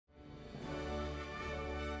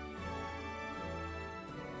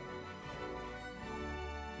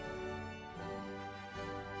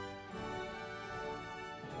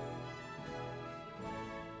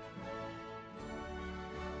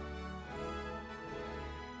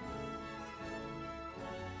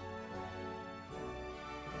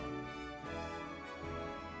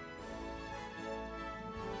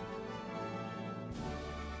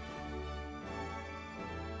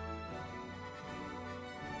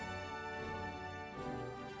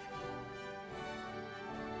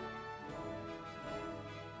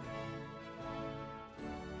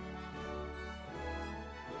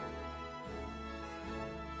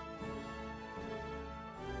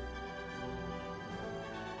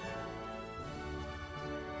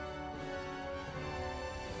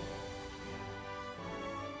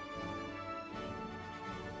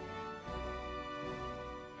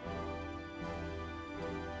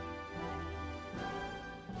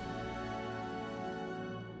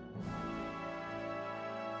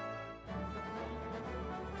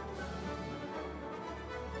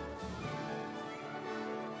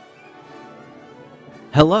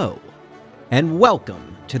Hello, and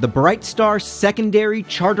welcome to the Bright Star Secondary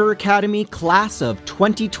Charter Academy Class of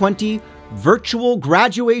 2020 Virtual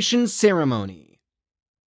Graduation Ceremony.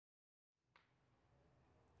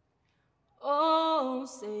 Oh,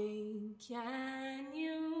 say, can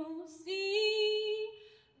you see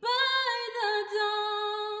by the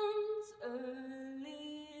dawn's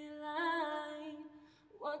early light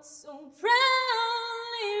what so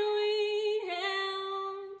proudly we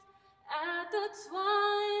hailed at the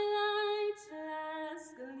twilight's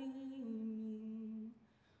last gleaming,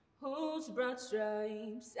 whose broad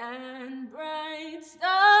stripes and bright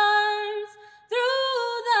stars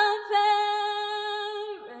through the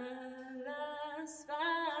perilous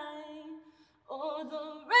fight, o'er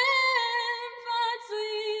the ramparts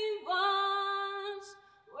we watched,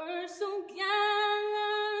 were so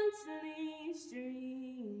gallantly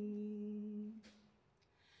streaming,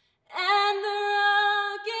 and the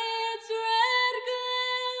rocket's red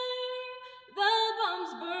glare, the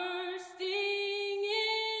bombs bursting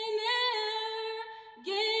in air,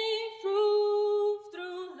 gave proof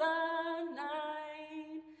through the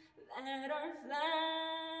night that our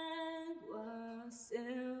flag was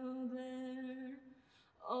still there.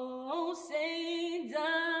 Oh, say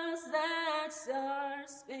does that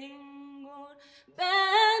star-spangled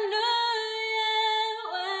banner yet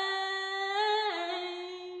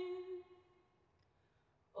wave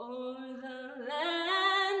o'er the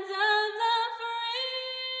land of the free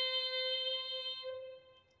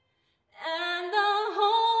and the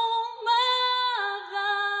home of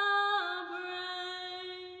the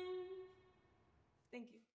brave? Thank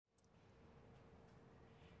you.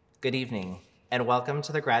 Good evening, and welcome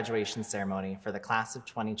to the graduation ceremony for the class of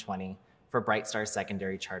 2020 for Bright Star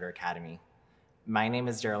Secondary Charter Academy. My name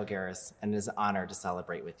is Daryl Garris, and it is an honor to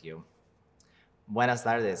celebrate with you. Buenas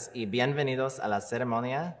tardes y bienvenidos a la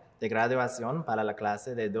ceremonia de graduación para la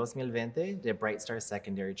clase de 2020 de Bright Star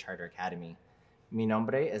Secondary Charter Academy. Mi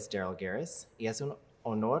nombre es Daryl Garris, y es un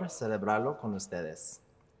honor celebrarlo con ustedes.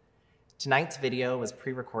 Tonight's video was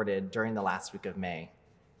pre-recorded during the last week of May.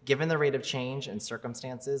 Given the rate of change in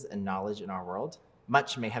circumstances and knowledge in our world,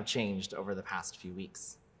 much may have changed over the past few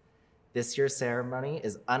weeks. This year's ceremony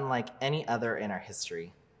is unlike any other in our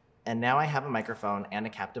history. And now I have a microphone and a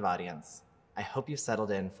captive audience. I hope you've settled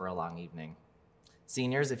in for a long evening.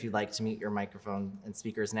 Seniors, if you'd like to mute your microphone and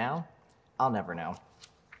speakers now, I'll never know.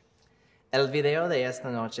 El video de esta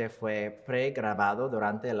noche fue pre-grabado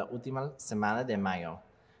durante la última semana de mayo.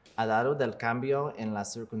 A dado del cambio en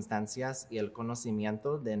las circunstancias y el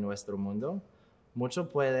conocimiento de nuestro mundo, mucho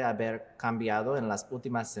puede haber cambiado en las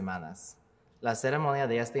últimas semanas. La ceremonia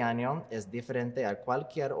de este año es diferente a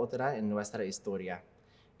cualquier otra en nuestra historia.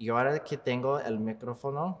 Y ahora que tengo el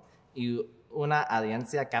micrófono y una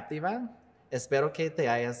audiencia captiva, espero que te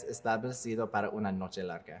hayas establecido para una noche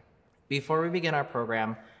larga. Before we begin our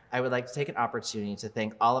program, I would like to take an opportunity to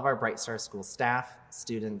thank all of our Bright Star School staff,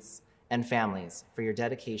 students, and families for your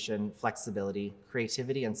dedication, flexibility,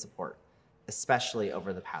 creativity, and support, especially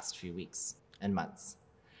over the past few weeks and months.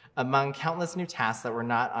 Among countless new tasks that were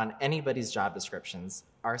not on anybody's job descriptions,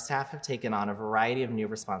 our staff have taken on a variety of new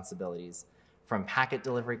responsibilities, from packet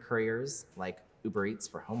delivery couriers, like Uber Eats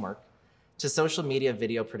for homework, to social media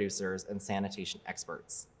video producers and sanitation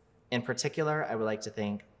experts. In particular, I would like to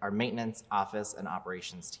thank our maintenance, office, and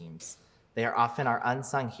operations teams. They are often our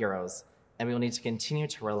unsung heroes, and we will need to continue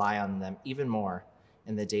to rely on them even more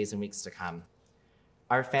in the days and weeks to come.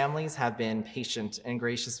 Our families have been patient and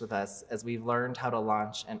gracious with us as we've learned how to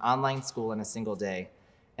launch an online school in a single day,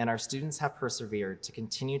 and our students have persevered to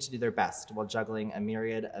continue to do their best while juggling a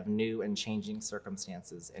myriad of new and changing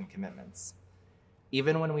circumstances and commitments.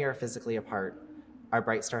 Even when we are physically apart, our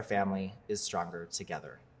Bright Star family is stronger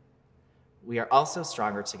together. We are also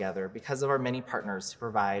stronger together because of our many partners who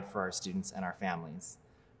provide for our students and our families.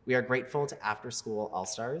 We are grateful to After School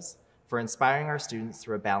All-Stars for inspiring our students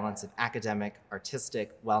through a balance of academic,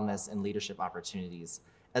 artistic, wellness, and leadership opportunities,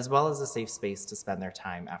 as well as a safe space to spend their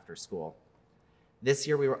time after school. This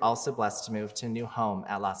year, we were also blessed to move to a new home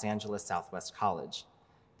at Los Angeles Southwest College.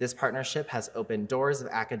 This partnership has opened doors of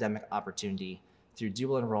academic opportunity through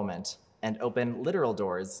dual enrollment and opened literal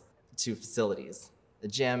doors to facilities, the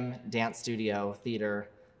gym, dance studio, theater,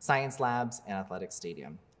 science labs, and athletic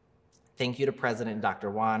stadium. Thank you to President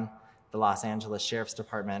Dr. Wan, the Los Angeles Sheriff's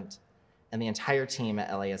Department, and the entire team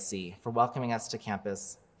at LASC for welcoming us to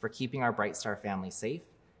campus, for keeping our Bright Star family safe,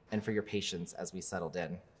 and for your patience as we settled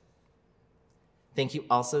in. Thank you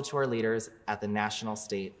also to our leaders at the national,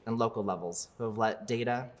 state, and local levels who have let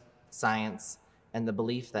data, science, and the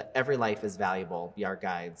belief that every life is valuable be our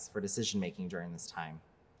guides for decision-making during this time.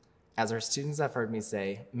 As our students have heard me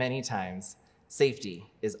say many times, Safety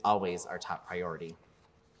is always our top priority.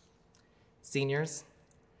 Seniors,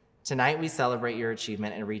 tonight we celebrate your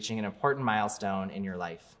achievement in reaching an important milestone in your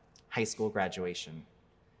life, high school graduation.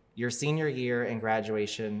 Your senior year and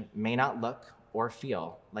graduation may not look or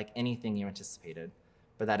feel like anything you anticipated,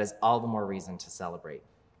 but that is all the more reason to celebrate.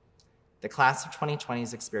 The class of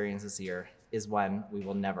 2020's experience this year is one we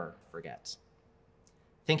will never forget.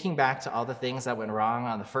 Thinking back to all the things that went wrong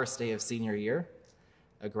on the first day of senior year,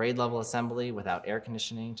 a grade level assembly without air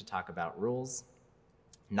conditioning to talk about rules,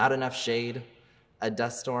 not enough shade, a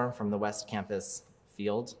dust storm from the West Campus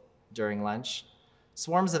field during lunch,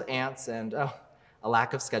 swarms of ants, and a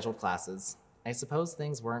lack of scheduled classes, I suppose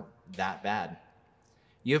things weren't that bad.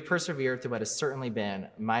 You have persevered through what has certainly been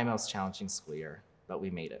my most challenging school year, but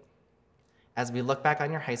we made it. As we look back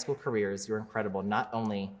on your high school careers, you're incredible not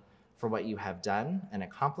only for what you have done and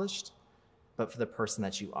accomplished, but for the person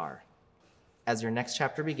that you are. As your next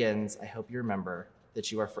chapter begins, I hope you remember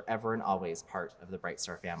that you are forever and always part of the Bright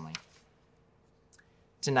Star family.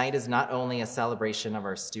 Tonight is not only a celebration of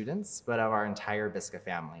our students, but of our entire BISCA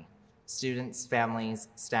family. Students, families,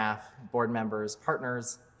 staff, board members,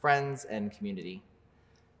 partners, friends, and community.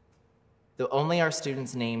 Though only our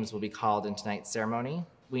students' names will be called in tonight's ceremony,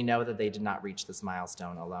 we know that they did not reach this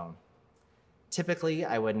milestone alone. Typically,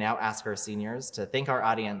 I would now ask our seniors to thank our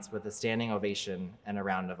audience with a standing ovation and a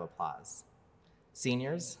round of applause.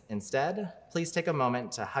 Seniors, instead, please take a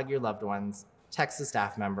moment to hug your loved ones, text a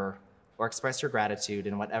staff member, or express your gratitude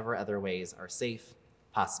in whatever other ways are safe,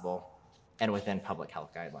 possible, and within public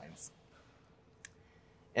health guidelines.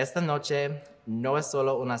 Esta noche no es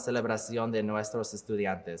solo una celebración de nuestros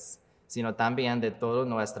estudiantes, sino también de toda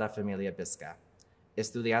nuestra familia BISCA.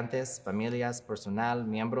 Estudiantes, familias, personal,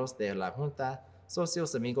 miembros de la Junta,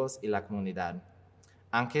 socios, amigos y la comunidad.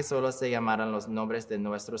 Aunque solo se llamaran los nombres de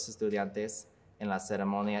nuestros estudiantes en la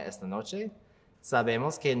ceremonia esta noche,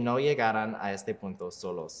 sabemos que no llegarán a este punto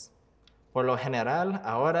solos. Por lo general,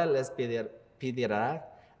 ahora les pedirá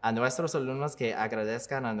a nuestros alumnos que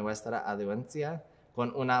agradezcan a nuestra audiencia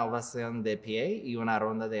con una ovación de pie y una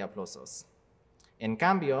ronda de aplausos. En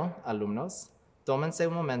cambio, alumnos, tómense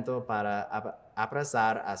un momento para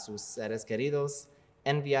abrazar a sus seres queridos,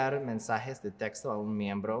 enviar mensajes de texto a un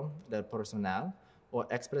miembro del personal o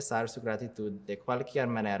expresar su gratitud de cualquier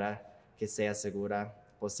manera que sea segura,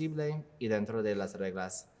 posible y dentro de las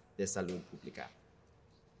reglas de salud pública.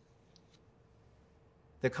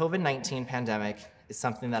 The COVID-19 pandemic is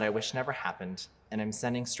something that I wish never happened, and I'm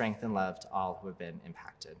sending strength and love to all who have been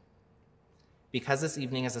impacted. Because this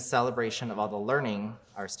evening is a celebration of all the learning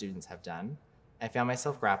our students have done, I found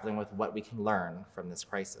myself grappling with what we can learn from this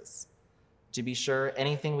crisis. To be sure,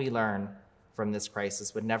 anything we learn from this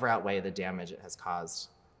crisis would never outweigh the damage it has caused,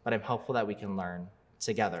 but I'm hopeful that we can learn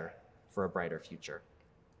together for a brighter future.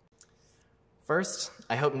 First,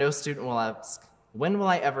 I hope no student will ask, when will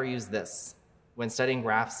I ever use this? When studying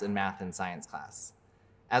graphs in math and science class.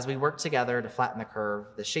 As we work together to flatten the curve,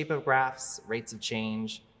 the shape of graphs, rates of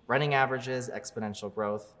change, running averages, exponential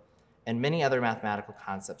growth, and many other mathematical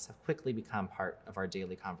concepts have quickly become part of our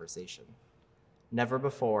daily conversation. Never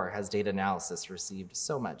before has data analysis received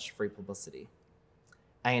so much free publicity.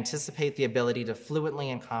 I anticipate the ability to fluently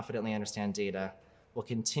and confidently understand data will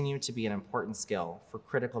continue to be an important skill for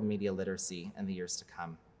critical media literacy in the years to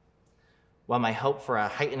come. While my hope for a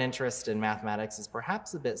heightened interest in mathematics is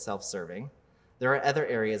perhaps a bit self-serving, there are other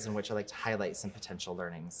areas in which I'd like to highlight some potential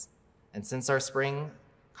learnings. And since our spring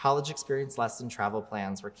college experience lesson travel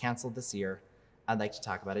plans were canceled this year, I'd like to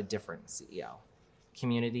talk about a different CEL: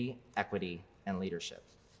 community, equity, and leadership.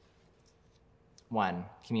 1,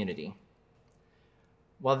 community.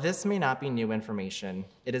 While this may not be new information,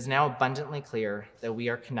 it is now abundantly clear that we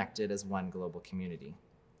are connected as one global community.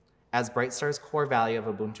 As Bright Star's core value of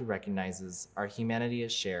Ubuntu recognizes, our humanity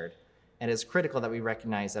is shared, and it is critical that we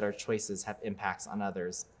recognize that our choices have impacts on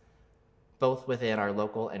others, both within our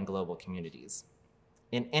local and global communities.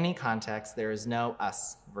 In any context, there is no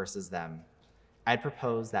us versus them. I'd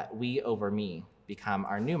propose that we over me become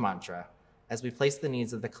our new mantra as we place the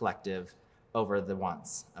needs of the collective over the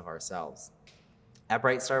wants of ourselves. At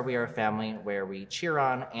Bright Star, we are a family where we cheer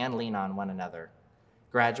on and lean on one another.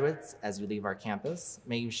 Graduates, as you leave our campus,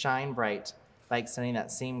 may you shine bright by extending that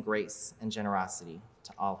same grace and generosity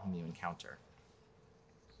to all whom you encounter.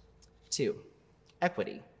 2,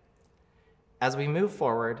 equity. As we move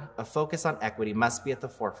forward, a focus on equity must be at the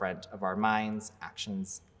forefront of our minds,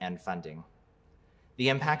 actions, and funding. The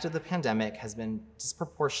impact of the pandemic has been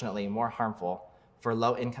disproportionately more harmful for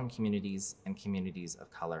low-income communities and communities of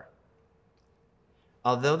color.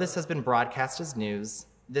 Although this has been broadcast as news,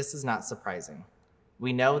 this is not surprising.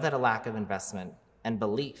 We know that a lack of investment and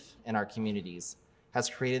belief in our communities has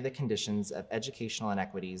created the conditions of educational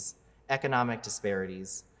inequities, economic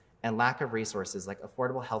disparities, and lack of resources like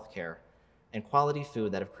affordable healthcare and quality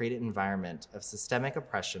food that have created an environment of systemic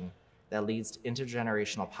oppression that leads to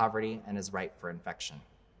intergenerational poverty and is ripe for infection.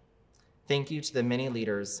 Thank you to the many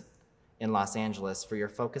leaders in Los Angeles for your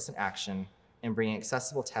focus and action in bringing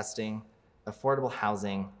accessible testing, affordable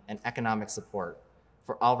housing, and economic support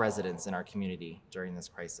for all residents in our community during this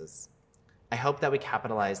crisis. I hope that we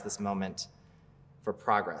capitalize this moment for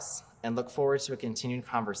progress and look forward to a continued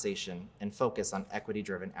conversation and focus on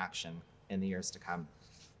equity-driven action in the years to come.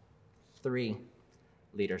 3,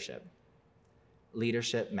 leadership.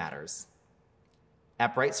 Leadership matters.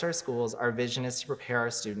 At Bright Star Schools, our vision is to prepare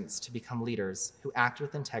our students to become leaders who act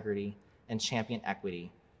with integrity and champion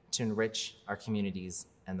equity to enrich our communities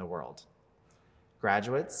and the world.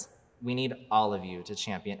 Graduates, we need all of you to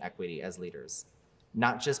champion equity as leaders,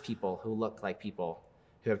 not just people who look like people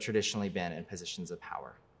who have traditionally been in positions of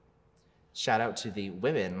power. Shout out to the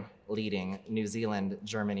women leading New Zealand,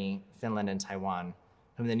 Germany, Finland, and Taiwan,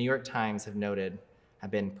 whom the New York Times have noted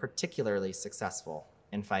have been particularly successful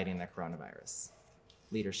in fighting the coronavirus.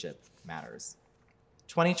 Leadership matters.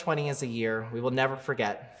 2020 is a year we will never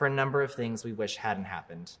forget for a number of things we wish hadn't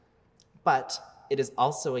happened. But it is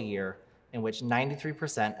also a year in which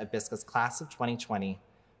 93% of BISCA's class of 2020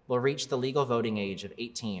 will reach the legal voting age of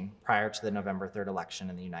 18 prior to the November 3rd election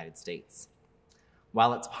in the United States.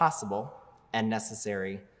 While it's possible and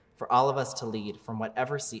necessary for all of us to lead from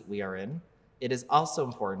whatever seat we are in, it is also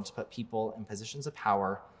important to put people in positions of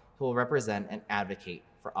power who will represent and advocate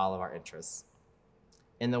for all of our interests.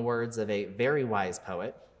 In the words of a very wise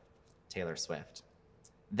poet, Taylor Swift,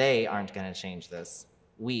 they aren't going to change this.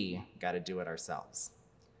 We got to do it ourselves.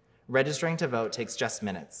 Registering to vote takes just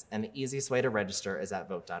minutes, and the easiest way to register is at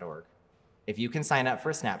vote.org. If you can sign up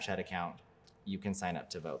for a Snapchat account, you can sign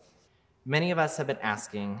up to vote. Many of us have been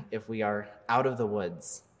asking if we are out of the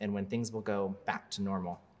woods and when things will go back to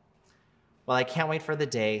normal. Well, I can't wait for the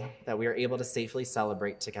day that we are able to safely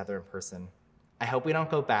celebrate together in person. I hope we don't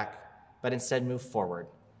go back, but instead move forward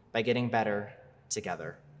by getting better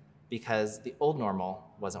together, because the old normal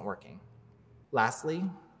wasn't working. Lastly,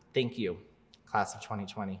 thank you, class of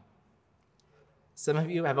 2020. Some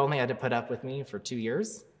of you have only had to put up with me for 2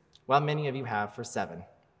 years, while many of you have for 7.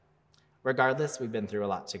 Regardless, we've been through a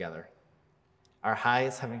lot together. Our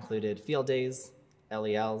highs have included field days,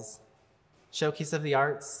 LELs, showcase of the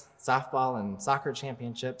arts, softball and soccer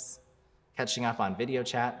championships, catching up on video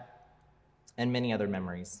chat, and many other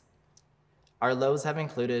memories. Our lows have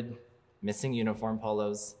included missing uniform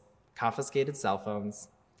polos, confiscated cell phones,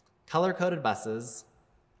 color-coded buses,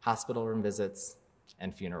 hospital room visits,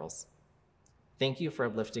 and funerals. Thank you for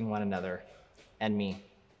uplifting one another and me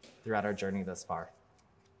throughout our journey thus far.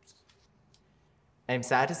 I'm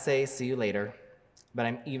sad to say see you later, but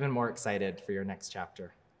I'm even more excited for your next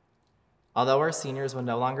chapter. Although our seniors will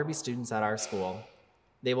no longer be students at our school,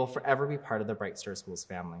 they will forever be part of the Bright Star Schools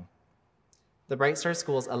family. The Bright Star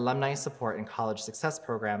Schools Alumni Support and College Success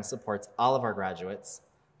Program supports all of our graduates,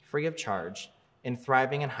 free of charge, in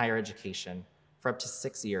thriving in higher education for up to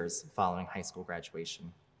 6 years following high school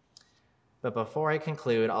graduation. But before I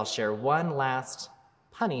conclude, I'll share one last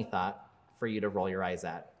punny thought for you to roll your eyes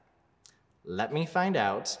at. Let me find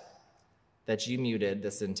out that you muted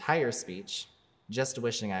this entire speech just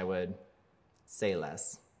wishing I would say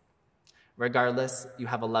less. Regardless, you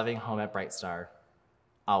have a loving home at Bright Star,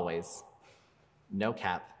 always. No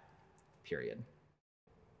cap, period.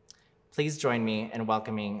 Please join me in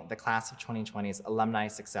welcoming the class of 2020's Alumni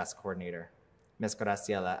Success Coordinator, Ms.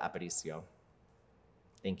 Graciela Aparicio.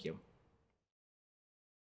 Thank you.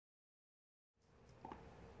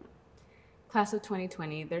 Class of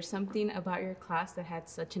 2020, there's something about your class that had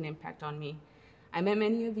such an impact on me. I met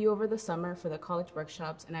many of you over the summer for the college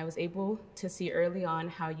workshops, and I was able to see early on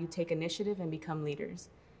how you take initiative and become leaders.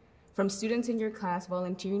 From students in your class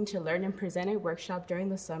volunteering to learn and present a workshop during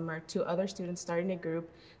the summer, to other students starting a group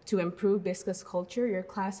to improve BISCA's culture, your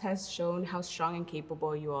class has shown how strong and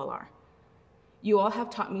capable you all are. You all have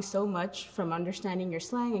taught me so much, from understanding your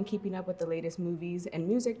slang and keeping up with the latest movies and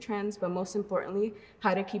music trends, but most importantly,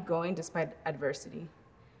 how to keep going despite adversity.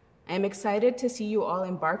 I am excited to see you all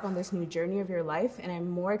embark on this new journey of your life, and I'm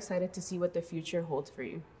more excited to see what the future holds for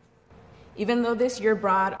you. Even though this year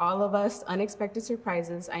brought all of us unexpected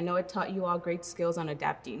surprises, I know it taught you all great skills on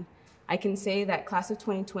adapting. I can say that class of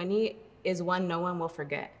 2020 is one no one will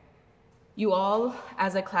forget. You all,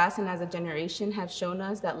 as a class and as a generation, have shown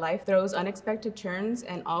us that life throws unexpected turns,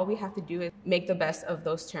 and all we have to do is make the best of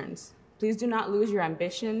those turns. Please do not lose your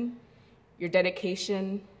ambition, your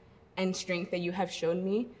dedication, and strength that you have shown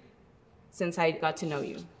me. since I got to know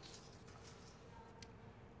you.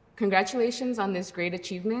 Congratulations on this great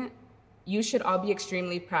achievement. You should all be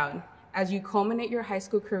extremely proud. As you culminate your high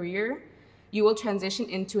school career, you will transition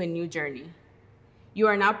into a new journey. You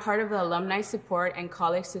are now part of the Alumni Support and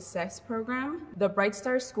College Success Program. The Bright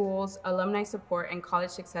Star Schools Alumni Support and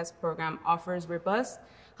College Success Program offers robust,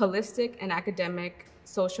 holistic, and academic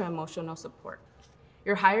social and emotional support.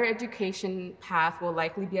 Your higher education path will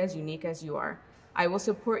likely be as unique as you are. I will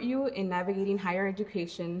support you in navigating higher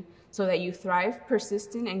education so that you thrive,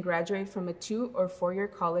 persistent, and graduate from a 2- or 4-year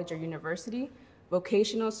college or university,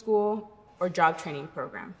 vocational school, or job training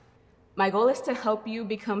program. My goal is to help you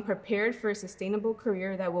become prepared for a sustainable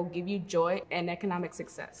career that will give you joy and economic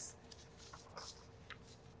success.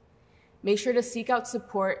 Make sure to seek out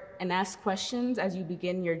support and ask questions as you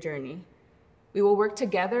begin your journey. We will work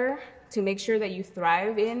together to make sure that you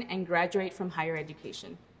thrive in and graduate from higher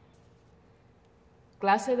education.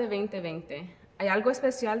 Clase de 2020. Hay algo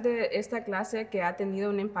especial de esta clase que ha tenido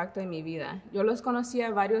un impacto en mi vida. Yo los conocí a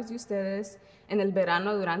varios de ustedes en el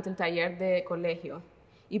verano durante el taller de colegio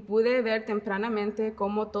y pude ver tempranamente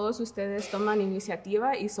cómo todos ustedes toman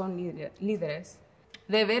iniciativa y son líderes.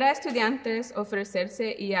 De ver a estudiantes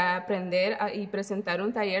ofrecerse y a aprender y presentar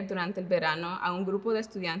un taller durante el verano a un grupo de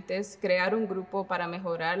estudiantes, crear un grupo para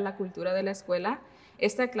mejorar la cultura de la escuela,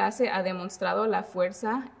 esta clase ha demostrado la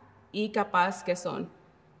fuerza y capaz que son.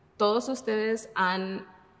 Todos ustedes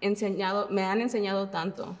me han enseñado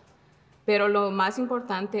tanto, pero lo más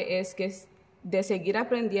importante es que de seguir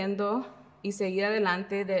aprendiendo y seguir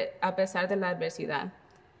adelante a pesar de la adversidad.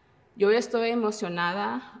 Yo estoy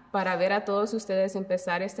emocionada para ver a todos ustedes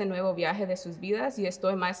empezar este nuevo viaje de sus vidas y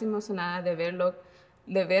estoy más emocionada de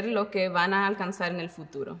ver lo que van a alcanzar en el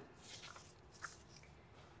futuro.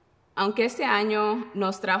 Aunque este año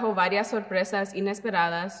nos trajo varias sorpresas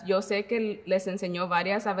inesperadas, yo sé que les enseñó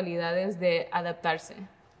varias habilidades de adaptarse.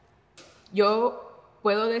 Yo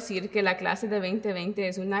puedo decir que la clase de 2020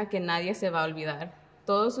 es una que nadie se va a olvidar.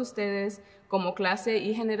 Todos ustedes, como clase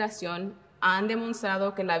y generación, han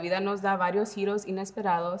demostrado que la vida nos da varios giros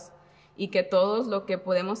inesperados y que todo lo que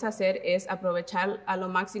podemos hacer es aprovechar a lo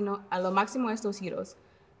máximo estos giros.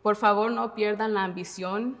 Por favor, no pierdan la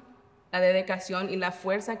ambición, la dedicación y la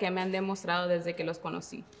fuerza que me han demostrado desde que los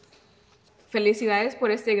conocí. Felicidades por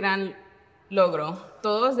este gran logro.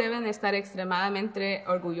 Todos deben estar extremadamente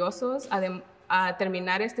orgullosos. A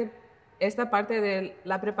terminar esta parte de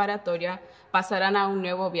la preparatoria, pasarán a un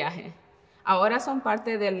nuevo viaje. Ahora son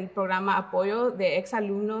parte del programa Apoyo de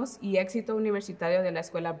Exalumnos y Éxito Universitario de la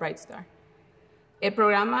Escuela Bright Star. El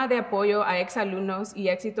programa de apoyo a exalumnos y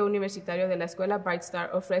éxito universitario de la Escuela Bright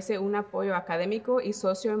Star ofrece un apoyo académico y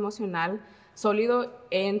socioemocional sólido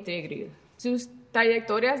e integral. Sus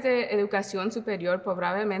trayectorias de educación superior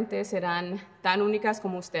probablemente serán tan únicas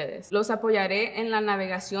como ustedes. Los apoyaré en la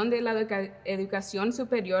navegación de la educación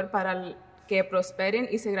superior para que prosperen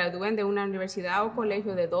y se gradúen de una universidad o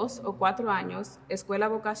colegio de 2 o 4 años, escuela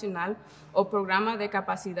vocacional o programa de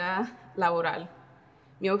capacidad laboral.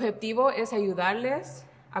 Mi objetivo es ayudarles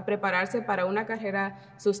a prepararse para una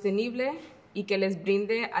carrera sostenible y que les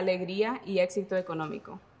brinde alegría y éxito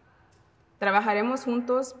económico. Trabajaremos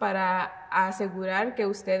juntos para asegurar que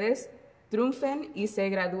ustedes triunfen y se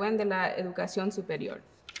gradúen de la educación superior.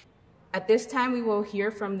 At this time, we will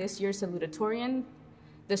hear from this year's salutatorian,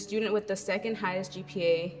 the student with the second highest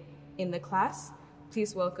GPA in the class.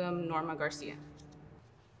 Please welcome Norma Garcia.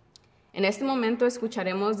 En este momento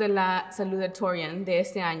escucharemos de la salutatorian de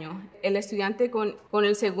este año, el estudiante con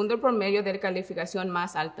el segundo promedio de calificación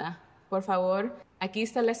más alta. Por favor, aquí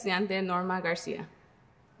está la estudiante Norma Garcia.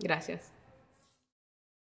 Gracias.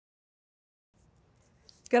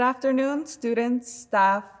 Good afternoon, students,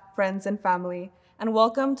 staff, friends, and family, and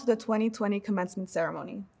welcome to the 2020 commencement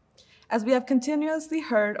ceremony. As we have continuously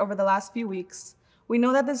heard over the last few weeks, we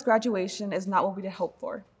know that this graduation is not what we had hoped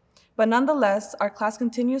for. But nonetheless, our class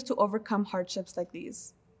continues to overcome hardships like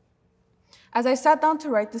these. As I sat down to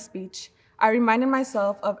write the speech, I reminded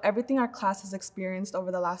myself of everything our class has experienced over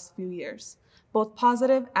the last few years, both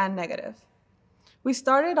positive and negative. We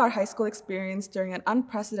started our high school experience during an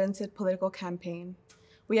unprecedented political campaign.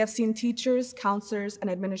 We have seen teachers, counselors, and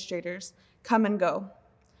administrators come and go.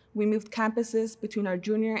 We moved campuses between our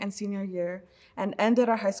junior and senior year and ended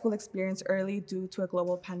our high school experience early due to a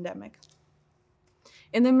global pandemic.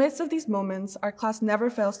 In the midst of these moments, our class never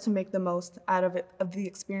fails to make the most out of the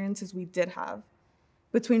experiences we did have.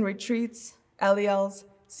 Between retreats, LELs,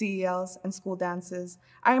 CELs, and school dances,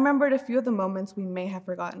 I remembered a few of the moments we may have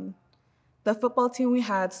forgotten. The football team we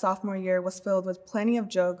had sophomore year was filled with plenty of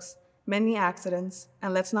jokes, many accidents,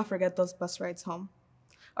 and let's not forget those bus rides home.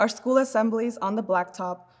 Our school assemblies on the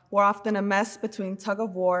blacktop were often a mess between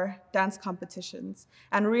tug-of-war, dance competitions,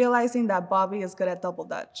 and realizing that Bobby is good at double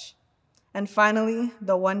dutch. And finally,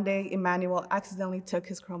 the one day Emmanuel accidentally took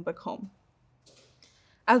his Chromebook home.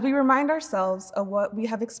 As we remind ourselves of what we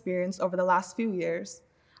have experienced over the last few years,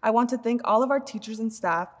 I want to thank all of our teachers and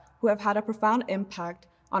staff who have had a profound impact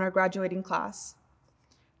on our graduating class.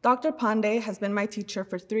 Dr. Pandey has been my teacher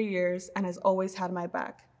for 3 years and has always had my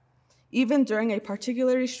back, even during a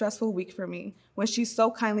particularly stressful week for me when she so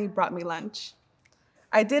kindly brought me lunch.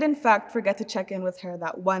 I did in fact forget to check in with her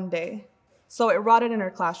that one day, so it rotted in her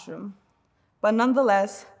classroom. But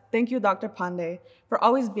nonetheless, thank you, Dr. Pandey, for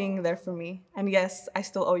always being there for me, and yes, I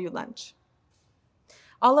still owe you lunch.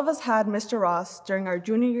 All of us had Mr. Ross during our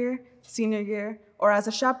junior year, senior year, or as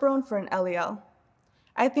a chaperone for an LEL.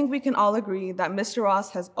 I think we can all agree that Mr.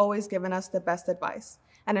 Ross has always given us the best advice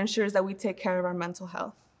and ensures that we take care of our mental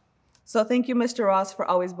health. So thank you, Mr. Ross, for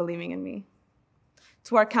always believing in me.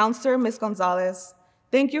 To our counselor, Ms. Gonzalez,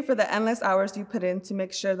 thank you for the endless hours you put in to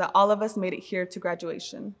make sure that all of us made it here to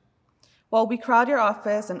graduation. While we crowd your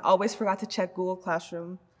office and always forgot to check Google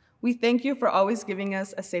Classroom, we thank you for always giving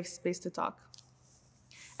us a safe space to talk.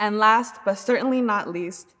 And last, but certainly not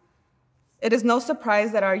least, it is no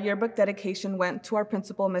surprise that our yearbook dedication went to our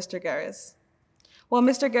principal, Mr. Garris. While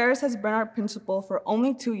Mr. Garris has been our principal for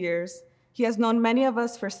only 2 years, he has known many of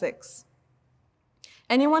us for 6.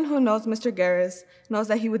 Anyone who knows Mr. Garris knows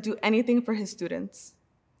that he would do anything for his students.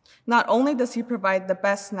 Not only does he provide the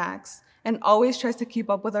best snacks and always tries to keep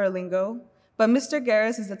up with our lingo, but Mr.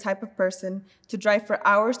 Garris is the type of person to drive for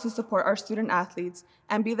hours to support our student athletes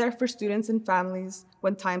and be there for students and families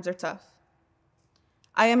when times are tough.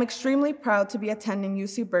 I am extremely proud to be attending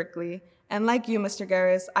UC Berkeley, and like you, Mr.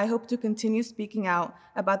 Garris, I hope to continue speaking out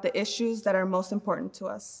about the issues that are most important to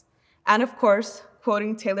us. And of course,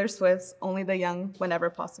 quoting Taylor Swift's "Only the Young Whenever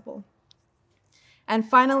Possible." And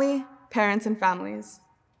finally, parents and families.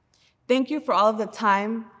 Thank you for all of the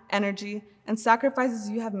time, energy, and sacrifices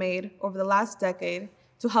you have made over the last decade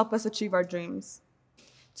to help us achieve our dreams.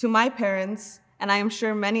 To my parents, and I am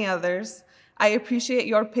sure many others, I appreciate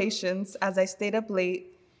your patience as I stayed up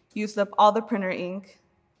late, used up all the printer ink,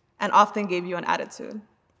 and often gave you an attitude.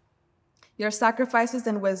 Your sacrifices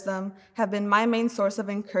and wisdom have been my main source of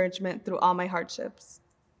encouragement through all my hardships.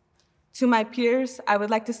 To my peers, I would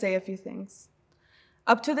like to say a few things.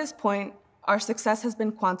 Up to this point, our success has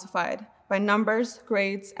been quantified by numbers,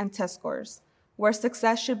 grades, and test scores, where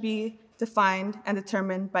success should be defined and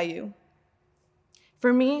determined by you.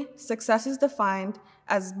 For me, success is defined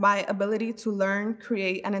as my ability to learn,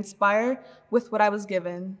 create, and inspire with what I was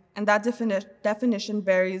given, and that definition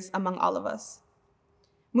varies among all of us.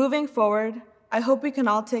 Moving forward, I hope we can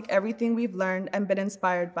all take everything we've learned and been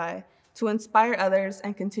inspired by to inspire others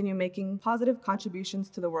and continue making positive contributions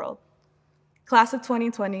to the world. Class of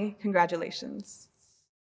 2020, congratulations.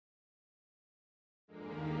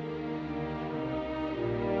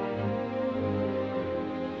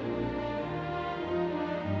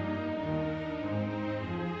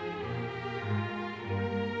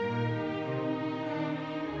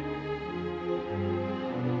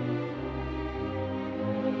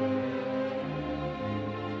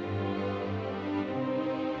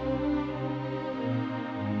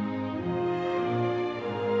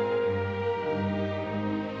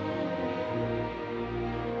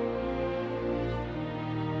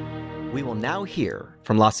 We will now hear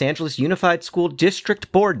from Los Angeles Unified School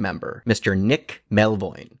District Board member, Mr. Nick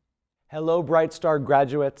Melvoin. Hello, Bright Star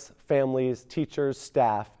graduates, families, teachers,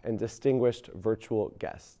 staff, and distinguished virtual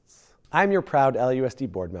guests. I'm your proud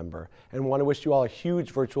LAUSD board member and want to wish you all a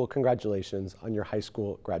huge virtual congratulations on your high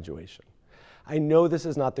school graduation. I know this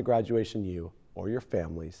is not the graduation you or your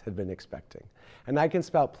families had been expecting, and I can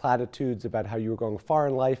spout platitudes about how you were going far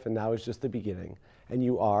in life and now is just the beginning, and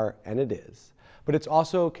you are, and it is. But it's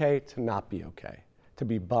also okay to not be okay, to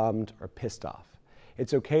be bummed or pissed off.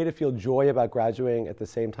 It's okay to feel joy about graduating at the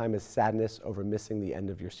same time as sadness over missing the end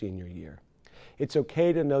of your senior year. It's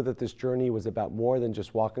okay to know that this journey was about more than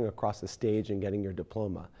just walking across the stage and getting your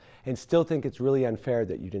diploma, and still think it's really unfair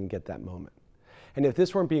that you didn't get that moment. And if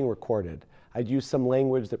this weren't being recorded, I'd use some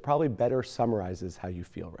language that probably better summarizes how you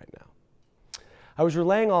feel right now. I was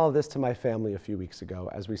relaying all of this to my family a few weeks ago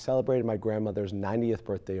as we celebrated my grandmother's 90th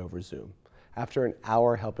birthday over Zoom, after an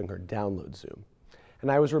hour helping her download Zoom.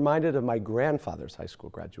 And I was reminded of my grandfather's high school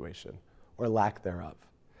graduation, or lack thereof.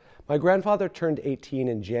 My grandfather turned 18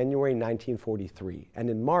 in January 1943, and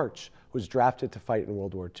in March was drafted to fight in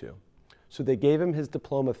World War II. So they gave him his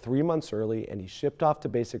diploma 3 months early, and he shipped off to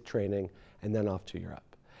basic training and then off to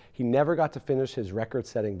Europe. He never got to finish his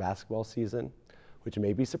record-setting basketball season, which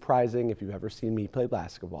may be surprising if you've ever seen me play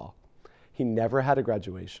basketball. He never had a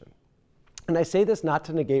graduation. And I say this not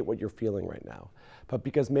to negate what you're feeling right now, but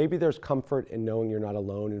because maybe there's comfort in knowing you're not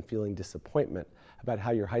alone and feeling disappointment about how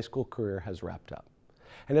your high school career has wrapped up.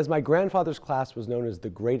 And as my grandfather's class was known as the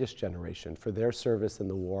greatest generation for their service in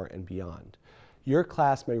the war and beyond, your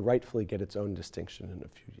class may rightfully get its own distinction in a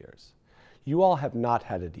few years. You all have not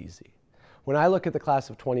had it easy. When I look at the class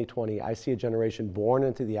of 2020, I see a generation born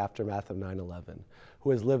into the aftermath of 9/11, who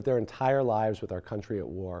has lived their entire lives with our country at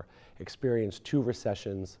war, experienced 2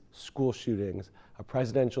 recessions, school shootings, a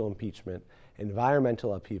presidential impeachment,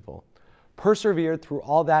 environmental upheaval, persevered through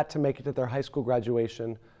all that to make it to their high school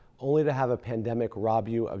graduation, only to have a pandemic rob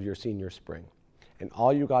you of your senior spring. And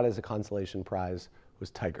all you got as a consolation prize was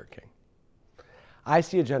Tiger King. I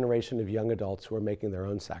see a generation of young adults who are making their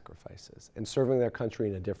own sacrifices and serving their country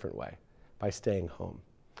in a different way, by staying home.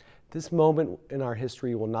 This moment in our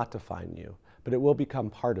history will not define you, but it will become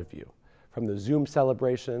part of you. From the Zoom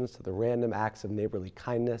celebrations, to the random acts of neighborly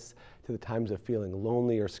kindness, to the times of feeling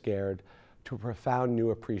lonely or scared, to a profound new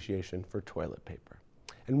appreciation for toilet paper.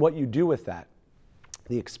 And what you do with that,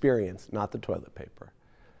 the experience, not the toilet paper,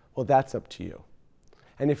 well, that's up to you.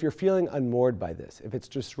 And if you're feeling unmoored by this, if it's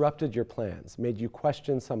disrupted your plans, made you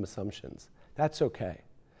question some assumptions, that's okay.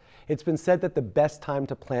 It's been said that the best time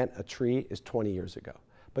to plant a tree is 20 years ago,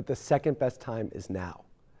 but the second best time is now.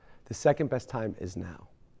 The second best time is now.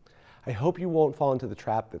 I hope you won't fall into the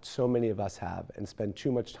trap that so many of us have and spend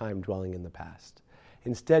too much time dwelling in the past.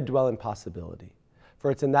 Instead, dwell in possibility. For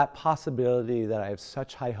it's in that possibility that I have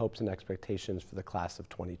such high hopes and expectations for the class of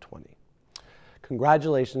 2020.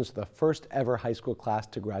 Congratulations to the first ever high school class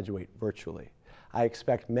to graduate virtually. I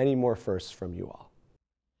expect many more firsts from you all.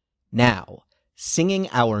 Now, singing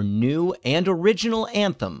our new and original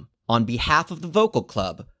anthem on behalf of the Vocal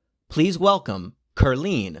Club, please welcome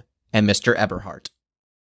Kerline and Mr. Eberhardt.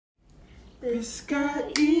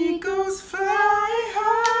 Biscayne eagles fly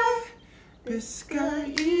high,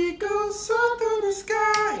 Biscayne eagles soar through the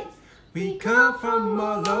skies. We come from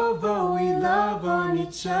all over, we love on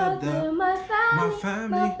each other. My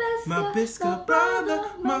family, my Bisca brother,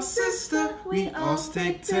 my sister, we all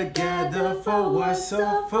stick together for worse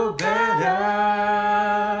or for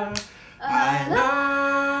better. I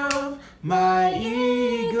love my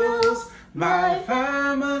eagles, my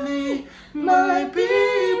family, my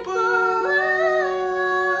people.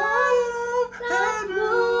 I love that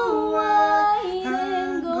blue, white,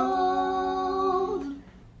 and gold.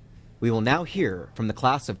 We will now hear from the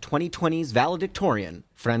class of 2020's valedictorian,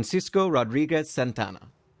 Francisco Rodriguez Santana.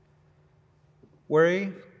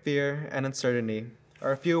 Worry, fear, and uncertainty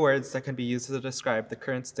are a few words that can be used to describe the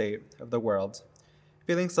current state of the world.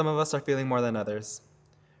 Feelings some of us are feeling more than others.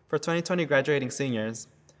 For 2020 graduating seniors,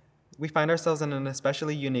 we find ourselves in an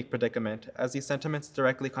especially unique predicament as these sentiments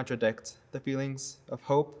directly contradict the feelings of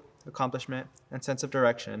hope, accomplishment, and sense of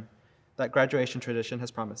direction that graduation tradition has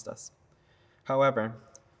promised us. However,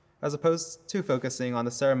 as opposed to focusing on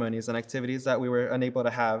the ceremonies and activities that we were unable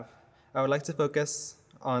to have, I would like to focus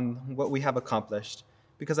on what we have accomplished,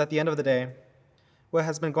 because at the end of the day, what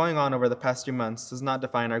has been going on over the past few months does not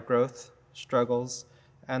define our growth, struggles,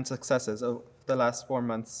 and successes of the last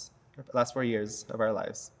 4 years of our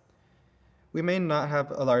lives. We may not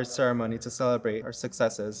have a large ceremony to celebrate our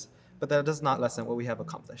successes, but that does not lessen what we have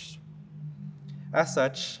accomplished. As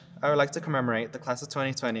such, I would like to commemorate the class of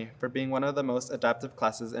 2020 for being one of the most adaptive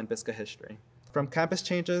classes in BISCA history. From campus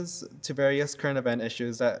changes to various current event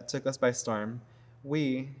issues that took us by storm,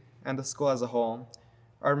 we, and the school as a whole,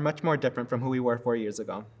 are much more different from who we were 4 years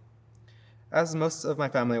ago. As most of my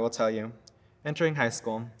family will tell you, entering high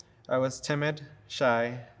school, I was timid,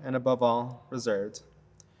 shy, and above all, reserved.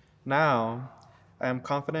 Now, I am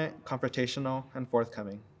confident, confrontational, and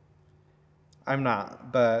forthcoming. I'm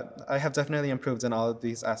not, but I have definitely improved in all of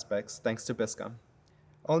these aspects thanks to BISCA.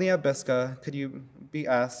 Only at BISCA could you be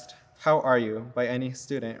asked, "How are you?" by any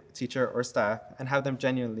student, teacher, or staff, and have them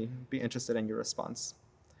genuinely be interested in your response.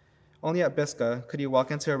 Only at BISCA could you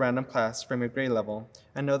walk into a random class from your grade level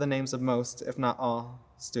and know the names of most, if not all,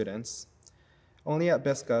 students. Only at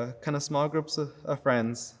BISCA can a small group of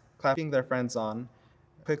friends clapping their friends on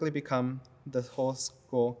quickly become the whole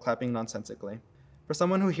school clapping nonsensically. For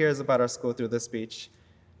someone who hears about our school through this speech,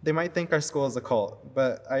 they might think our school is a cult,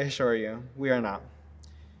 but I assure you, we are not.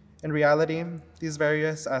 In reality, these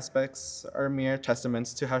various aspects are mere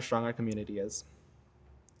testaments to how strong our community is.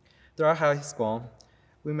 Throughout high school,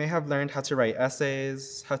 we may have learned how to write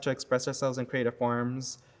essays, how to express ourselves in creative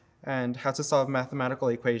forms, and how to solve mathematical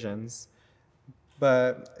equations.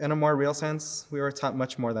 But in a more real sense, we were taught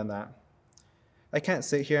much more than that. I can't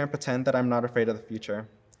sit here and pretend that I'm not afraid of the future.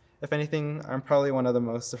 If anything, I'm probably one of the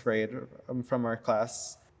most afraid from our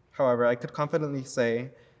class. However, I could confidently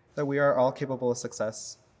say that we are all capable of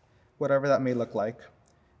success, whatever that may look like,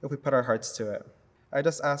 if we put our hearts to it. I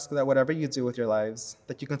just ask that whatever you do with your lives,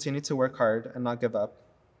 that you continue to work hard and not give up.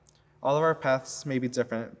 All of our paths may be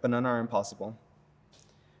different, but none are impossible.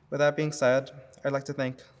 With that being said, I'd like to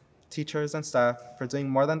thank teachers and staff for doing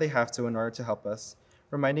more than they have to in order to help us,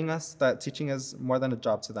 reminding us that teaching is more than a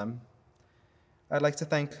job to them. I'd like to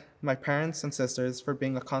thank my parents and sisters for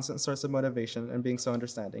being a constant source of motivation and being so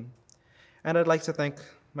understanding. And I'd like to thank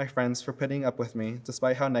my friends for putting up with me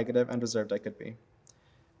despite how negative and reserved I could be.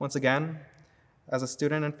 Once again, as a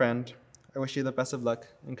student and friend, I wish you the best of luck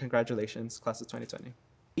and congratulations, class of 2020.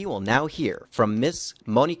 We will now hear from Miss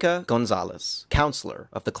Monica Gonzalez, counselor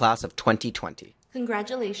of the class of 2020.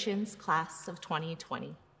 Congratulations, class of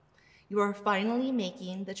 2020. You are finally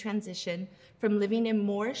making the transition from living a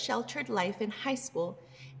more sheltered life in high school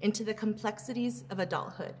into the complexities of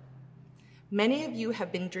adulthood. Many of you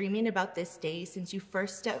have been dreaming about this day since you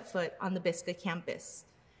first stepped foot on the BISCA campus,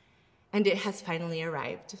 and it has finally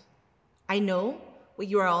arrived. I know what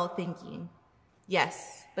you are all thinking.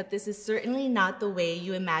 Yes, but this is certainly not the way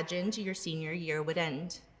you imagined your senior year would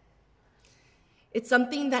end. It's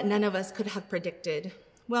something that none of us could have predicted.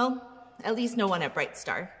 Well, at least no one at Bright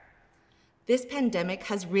Star. This pandemic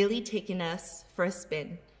has really taken us for a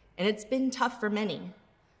spin, and it's been tough for many,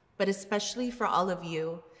 but especially for all of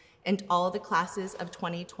you and all the classes of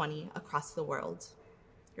 2020 across the world.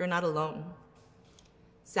 You're not alone.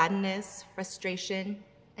 Sadness, frustration,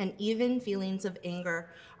 and even feelings of anger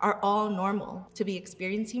are all normal to be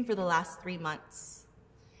experiencing for the last 3 months.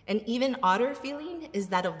 An even odder feeling is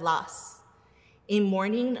that of loss, a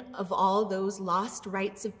mourning of all those lost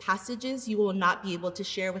rites of passages you will not be able to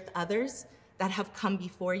share with others that have come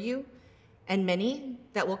before you, and many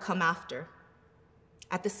that will come after.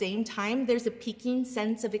 At the same time, there's a peaking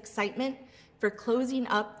sense of excitement for closing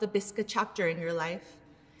up the BISCA chapter in your life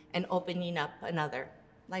and opening up another,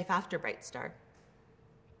 life after Bright Star.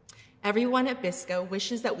 Everyone at BISCA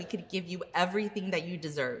wishes that we could give you everything that you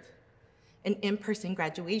deserve: an in-person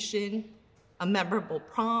graduation, a memorable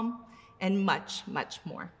prom, and much, much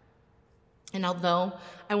more. And although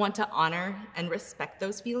I want to honor and respect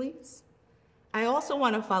those feelings, I also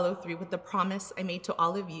want to follow through with the promise I made to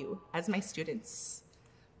all of you as my students,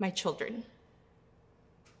 my children,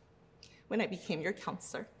 when I became your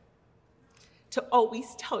counselor, to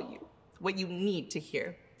always tell you what you need to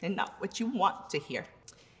hear and not what you want to hear.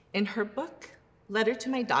 In her book, Letter to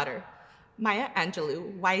My Daughter, Maya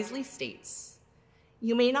Angelou wisely states,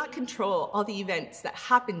 "You may not control all the events that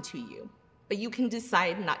happen to you, but you can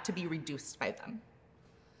decide not to be reduced by them."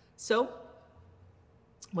 So,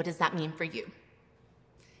 what does that mean for you?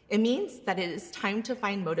 It means that it is time to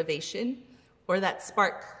find motivation, or that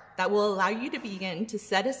spark that will allow you to begin to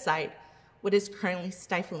set aside what is currently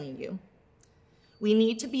stifling you. We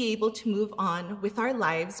need to be able to move on with our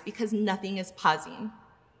lives because nothing is pausing.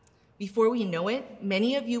 Before we know it,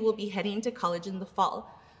 many of you will be heading to college in the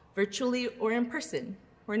fall, virtually or in person.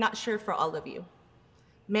 We're not sure for all of you.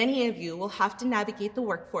 Many of you will have to navigate the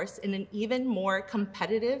workforce in an even more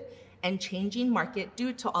competitive and changing market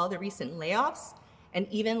due to all the recent layoffs and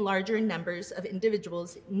even larger numbers of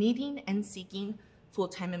individuals needing and seeking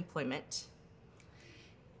full-time employment.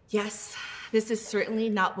 Yes, this is certainly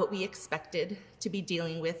not what we expected to be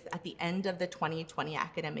dealing with at the end of the 2020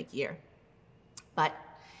 academic year, but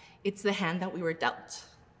it's the hand that we were dealt.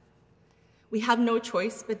 We have no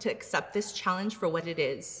choice but to accept this challenge for what it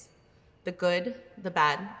is: the good, the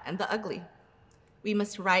bad, and the ugly. We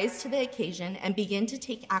must rise to the occasion and begin to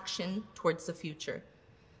take action towards the future.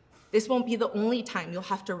 This won't be the only time you'll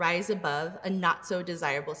have to rise above a not so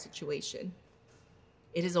desirable situation.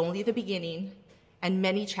 It is only the beginning and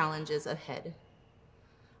many challenges ahead.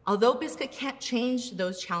 Although BISCA can't change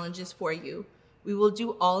those challenges for you, we will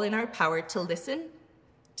do all in our power to listen,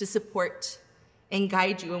 to support, and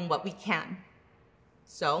guide you in what we can.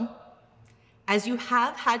 So, as you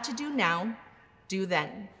have had to do now, do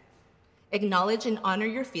then. Acknowledge and honor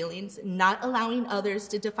your feelings, not allowing others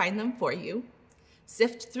to define them for you.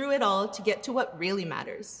 Sift through it all to get to what really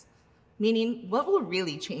matters, meaning what will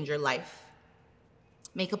really change your life.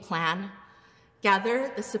 Make a plan,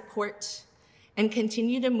 gather the support, and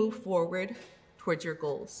continue to move forward towards your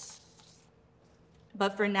goals.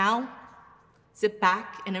 But for now, sit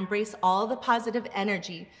back and embrace all the positive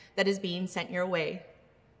energy that is being sent your way.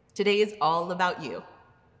 Today is all about you,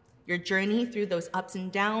 your journey through those ups and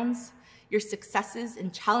downs, your successes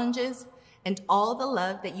and challenges, and all the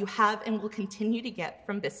love that you have and will continue to get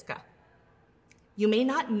from BISCA. You may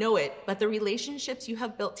not know it, but the relationships you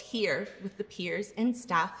have built here with the peers and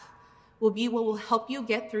staff will be what will help you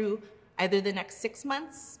get through either the next 6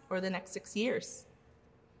 months or the next 6 years.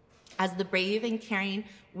 As the brave and caring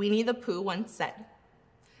Winnie the Pooh once said,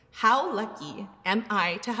 "How lucky am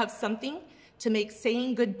I to have something to make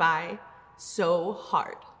saying goodbye so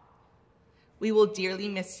hard." We will dearly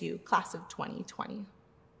miss you, class of 2020.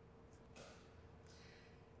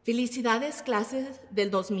 Felicidades, clases del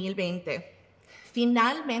 2020.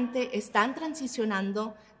 Finalmente están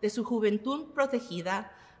transicionando de su juventud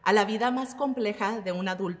protegida a la vida más compleja de un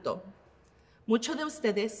adulto. Muchos de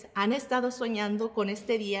ustedes han estado soñando con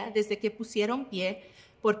este día desde que pusieron pie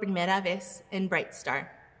por primera vez en Bright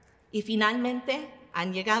Star. Y finalmente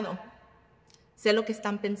han llegado. Sé lo que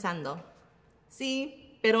están pensando.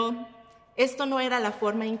 Sí, pero esto no era la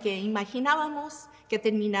forma en que imaginábamos que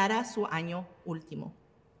terminara su año último.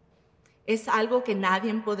 Es algo que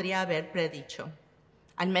nadie podría haber predicho,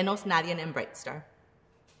 al menos nadie en Bright Star.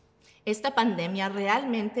 Esta pandemia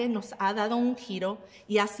realmente nos ha dado un giro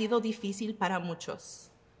y ha sido difícil para muchos,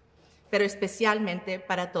 pero especialmente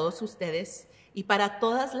para todos ustedes y para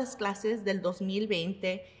todas las clases del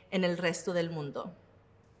 2020 en el resto del mundo.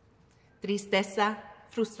 Tristeza,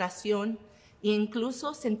 frustración e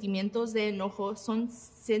incluso sentimientos de enojo son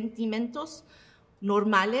sentimientos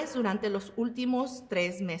normales durante los últimos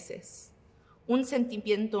 3 meses. Un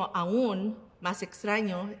sentimiento aún más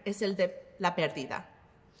extraño es el de la pérdida.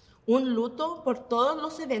 Un luto por todos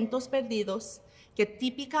los eventos perdidos que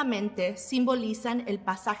típicamente simbolizan el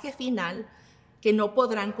pasaje final que no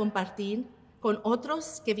podrán compartir con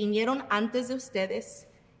otros que vinieron antes de ustedes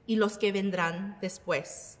y los que vendrán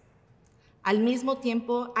después. Al mismo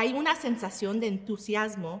tiempo, hay una sensación de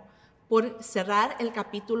entusiasmo por cerrar el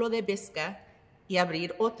capítulo de Visca y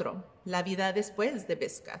abrir otro, la vida después de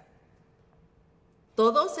Visca.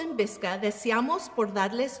 Todos en Visca deseamos por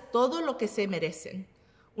darles todo lo que se merecen,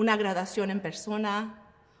 una graduación en persona,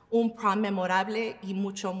 un prom memorable y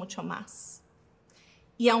mucho, mucho más.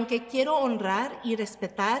 Y aunque quiero honrar y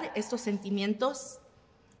respetar estos sentimientos,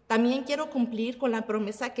 también quiero cumplir con la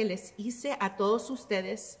promesa que les hice a todos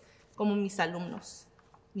ustedes como mis alumnos,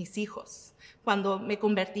 mis hijos, cuando me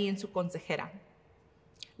convertí en su consejera.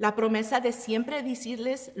 La promesa de siempre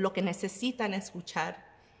decirles lo que necesitan escuchar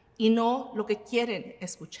y no lo que quieren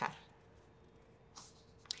escuchar.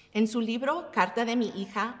 En su libro Carta de mi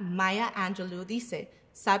hija, Maya Angelou dice,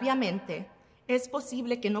 sabiamente, es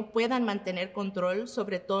posible que no puedan mantener control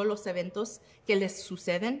sobre todos los eventos que les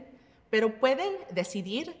suceden, pero pueden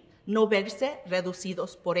decidir no verse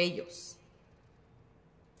reducidos por ellos.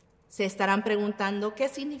 Se estarán preguntando, ¿qué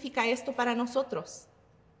significa esto para nosotros?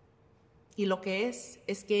 Y lo que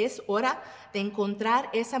es que es hora de encontrar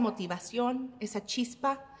esa motivación, esa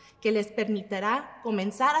chispa que les permitirá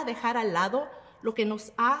comenzar a dejar al lado lo que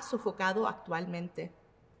nos ha sofocado actualmente.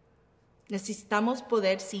 Necesitamos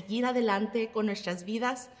poder seguir adelante con nuestras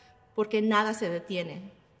vidas porque nada se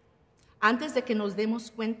detiene. Antes de que nos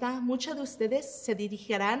demos cuenta, muchos de ustedes se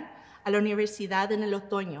dirigirán a la universidad en el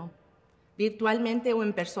otoño, virtualmente o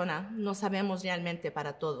en persona, no sabemos realmente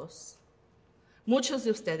para todos. Muchos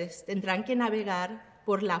de ustedes tendrán que navegar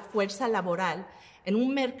por la fuerza laboral en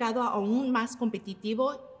un mercado aún más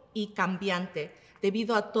competitivo y cambiante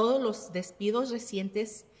debido a todos los despidos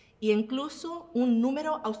recientes e incluso un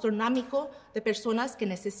número astronómico de personas que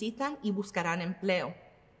necesitan y buscarán empleo.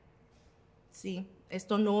 Sí,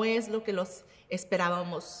 esto no es lo que los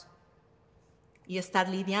esperábamos y estar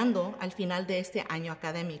lidiando al final de este año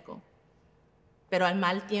académico. Pero al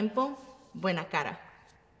mal tiempo, buena cara.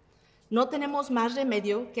 No tenemos más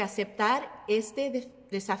remedio que aceptar este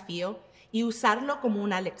desafío y usarlo como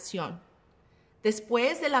una lección.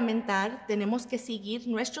 Después de lamentar, tenemos que seguir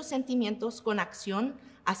nuestros sentimientos con acción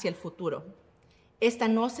hacia el futuro. Esta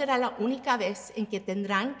no será la única vez en que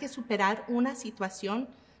tendrán que superar una situación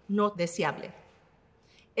no deseable.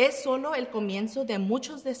 Es solo el comienzo de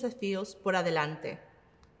muchos desafíos por adelante.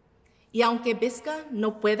 Y aunque Visca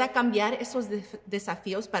no pueda cambiar esos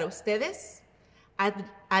desafíos para ustedes,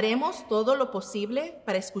 haremos todo lo posible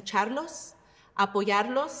para escucharlos,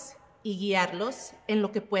 apoyarlos y guiarlos en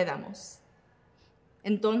lo que podamos.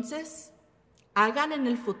 Entonces, hagan en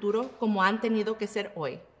el futuro como han tenido que ser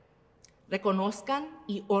hoy. Reconozcan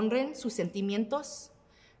y honren sus sentimientos,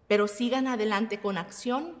 pero sigan adelante con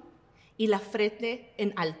acción y la frente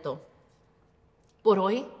en alto. Por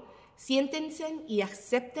hoy, siéntense y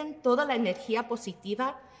acepten toda la energía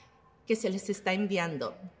positiva que se les está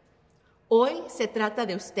enviando. Hoy se trata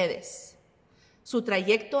de ustedes, su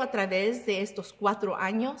trayecto a través de estos 4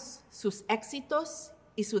 años, sus éxitos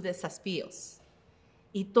y sus desafíos,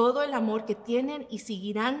 y todo el amor que tienen y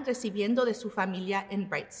seguirán recibiendo de su familia en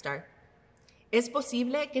Bright Star. Es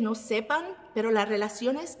posible que no sepan, pero las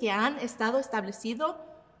relaciones que han estado estableciendo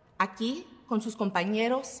aquí, con sus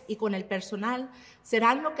compañeros y con el personal,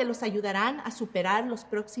 serán lo que los ayudarán a superar los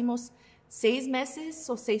próximos 6 meses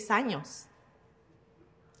o 6 años.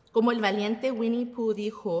 Como el valiente Winnie Pooh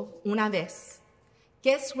dijo una vez,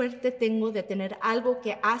 qué suerte tengo de tener algo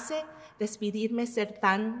que hace despedirme ser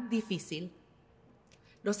tan difícil.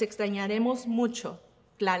 Los extrañaremos mucho,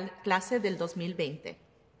 clase del 2020.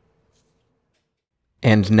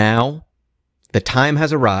 And now, the time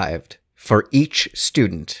has arrived for each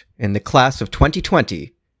student in the class of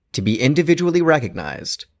 2020 to be individually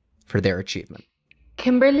recognized for their achievement.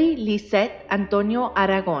 Kimberly Lisette Antonio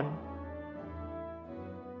Aragón.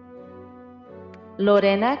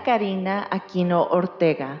 Lorena Karina Aquino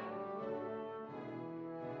Ortega.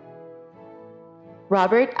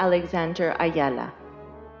 Robert Alexander Ayala.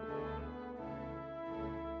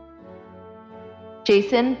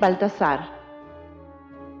 Jason Baltazar.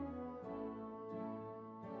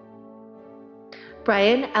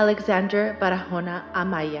 Brian Alexander Barahona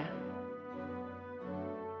Amaya.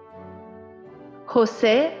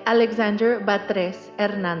 José Alexander Batres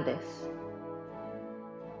Hernández.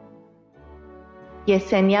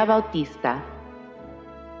 Yesenia Bautista.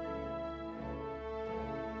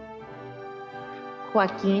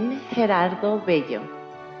 Joaquín Gerardo Bello.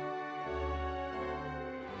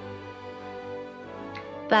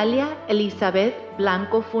 Dalia Elizabeth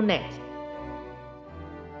Blanco Funes.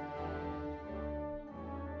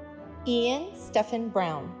 Ian Stephen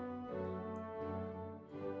Brown.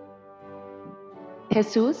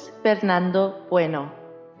 Jesús Fernando Bueno.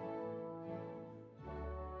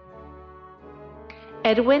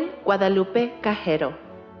 Edwin Guadalupe Cajero.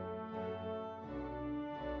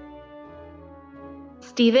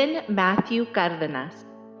 Stephen Matthew Cárdenas.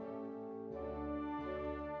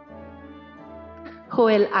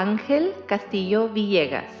 Joel Ángel Castillo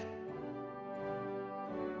Villegas.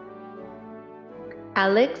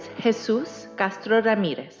 Alex Jesús Castro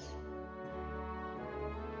Ramírez.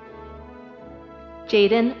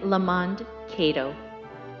 Jaden Lamond Cato.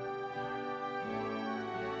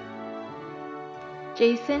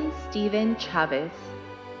 Jason Steven Chavez.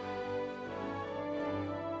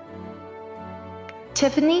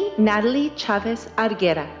 Tiffany Natalie Chavez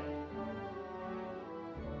Arguera.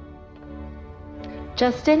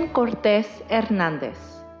 Justin Cortés Hernández.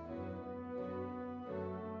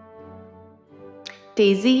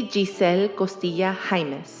 Daisy Giselle Costilla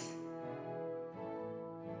Jaimes.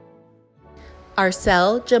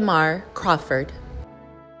 Arcel Jamar Crawford.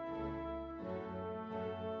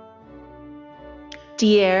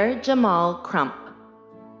 Dier Jamal Crump.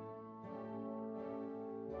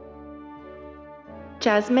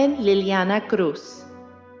 Jasmine Liliana Cruz.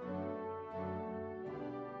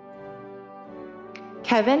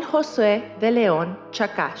 Kevin José de León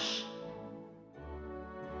Chakash.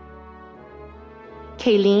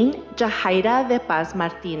 Kayleen Jahaira de Paz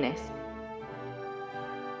Martínez.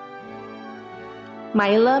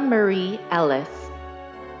 Myla Marie Ellis.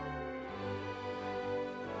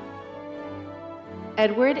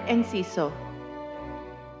 Edward Enciso.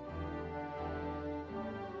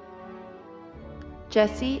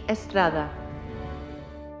 Jesse Estrada.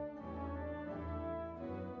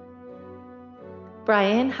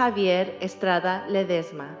 Brian Javier Estrada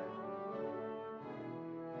Ledesma.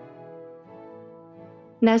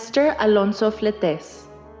 Nestor Alonso Fletes.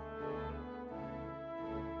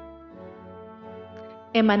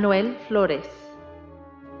 Emanuel Flores.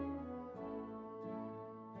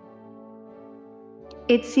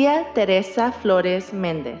 Itzia Teresa Flores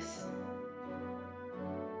Méndez.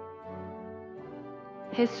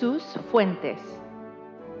 Jesús Fuentes.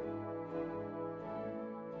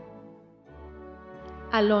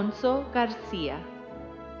 Alonso García.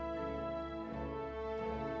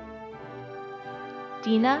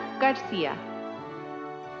 Dina García.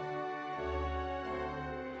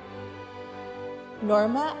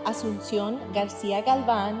 Norma Asunción García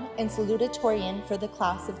Galván and salutatorian for the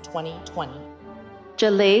class of 2020.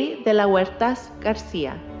 Jalei de la Huertas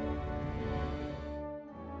García.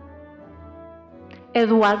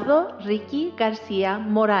 Eduardo Ricky García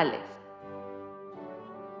Morales.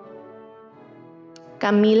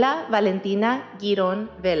 Camila Valentina Girón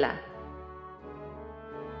Vela.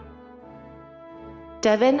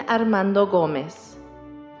 Devin Armando Gómez.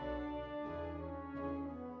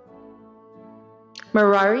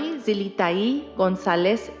 Merari Zilitai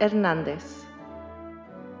González Hernández.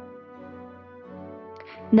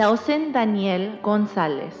 Nelson Daniel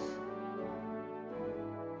González.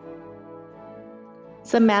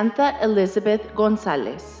 Samantha Elizabeth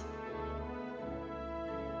González.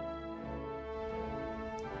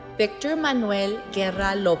 Victor Manuel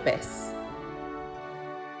Guerra López.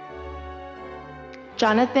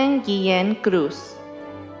 Jonathan Guillén Cruz.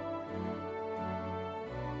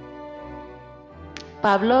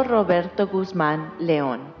 Pablo Roberto Guzmán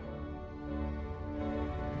León.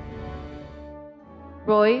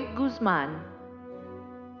 Roy Guzmán.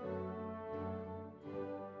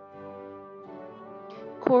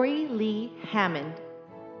 Corey Lee Hammond.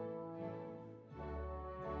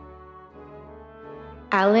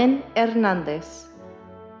 Alan Hernández.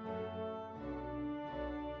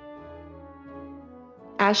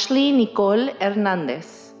 Ashley Nicole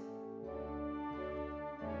Hernández.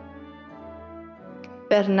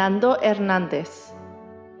 Fernando Hernández.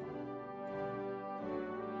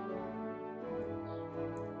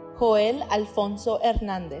 Joel Alfonso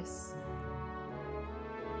Hernández.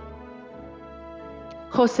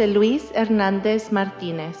 José Luis Hernández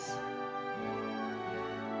Martínez.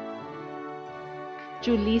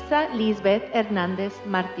 Julissa Lisbeth Hernández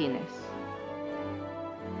Martínez.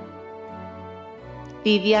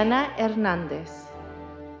 Viviana Hernández.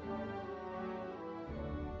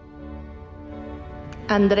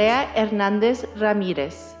 Andrea Hernández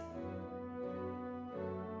Ramírez.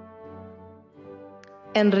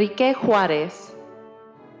 Enrique Juárez.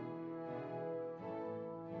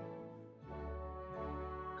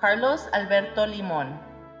 Carlos Alberto Limón.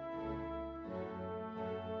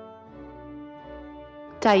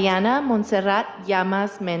 Tayana Montserrat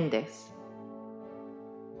Llamas Méndez.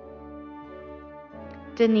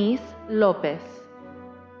 Denise López.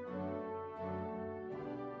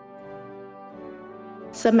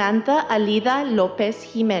 Samantha Alida López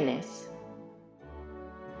Jiménez.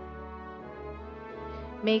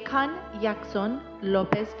 Macon Jackson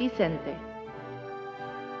López Vicente.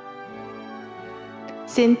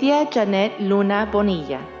 Cynthia Janet Luna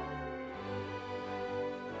Bonilla.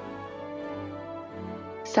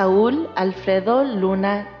 Saúl Alfredo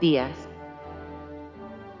Luna Díaz.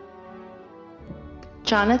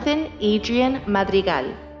 Jonathan Adrian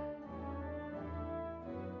Madrigal.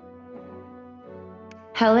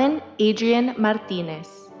 Helen Adrian Martínez.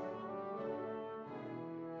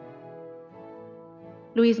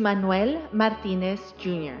 Luis Manuel Martínez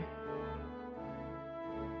Jr.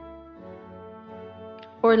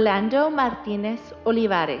 Orlando Martínez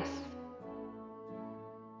Olivares.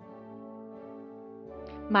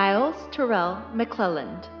 Miles Terrell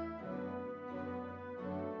McClelland.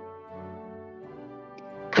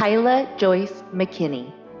 Kyla Joyce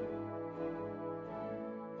McKinney.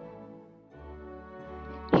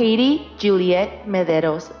 Katie Juliet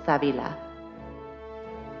Mederos Davila.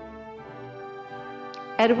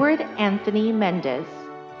 Edward Anthony Mendez.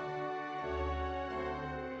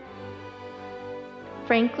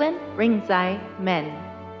 Franklin Ringzai Men.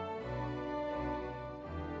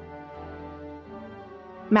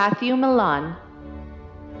 Matthew Milan.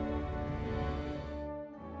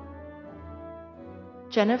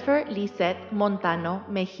 Jennifer Lisette Montano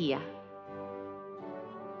Mejia.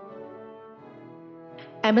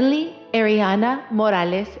 Emily Ariana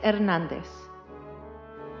Morales Hernández.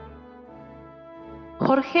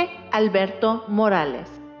 Jorge Alberto Morales.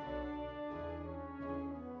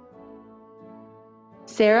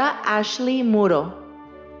 Sarah Ashley Muro.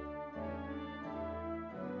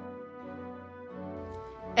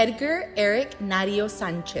 Edgar Eric Nadio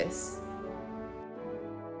Sánchez.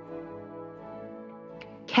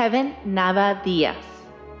 Kevin Nava Diaz.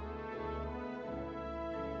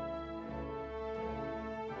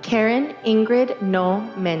 Karen Ingrid No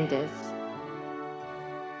Mendez.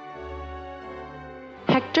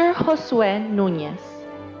 Hector Josué Núñez.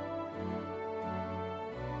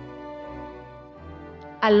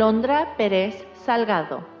 Alondra Pérez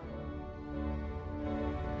Salgado.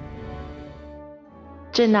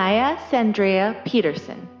 Janaya Sandrea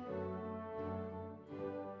Peterson.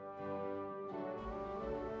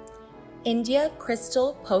 India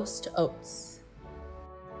Crystal Post Oates.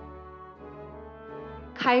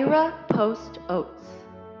 Kyra Post Oates.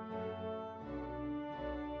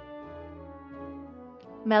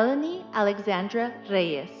 Melanie Alexandra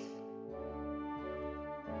Reyes.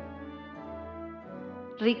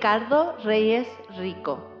 Ricardo Reyes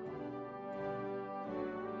Rico.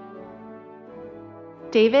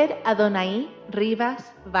 David Adonai Rivas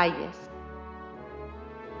Valles.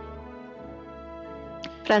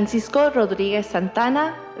 Francisco Rodriguez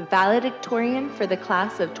Santana, valedictorian for the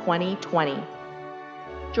class of 2020.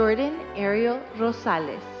 Jordan Ariel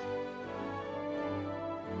Rosales.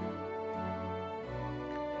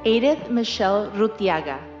 Edith Michelle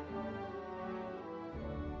Rutiaga.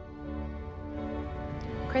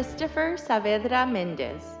 Christopher Saavedra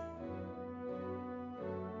Mendez.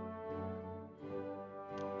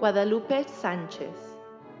 Guadalupe Sánchez.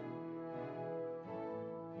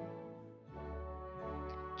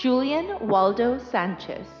 Julian Waldo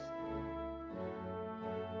Sanchez.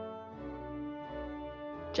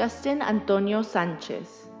 Justin Antonio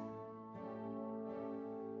Sanchez.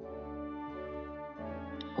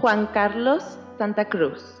 Juan Carlos Santa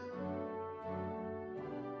Cruz.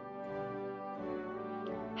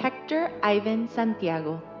 Hector Ivan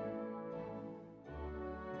Santiago.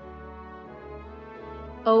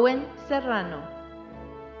 Owen Serrano.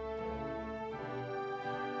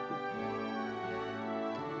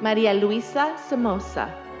 María Luisa Somoza.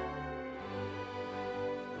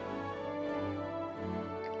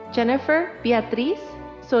 Jennifer Beatriz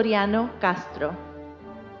Soriano Castro.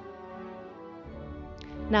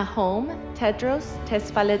 Nahom Tedros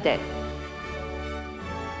Tesfaledet.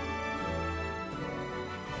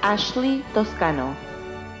 Ashley Toscano.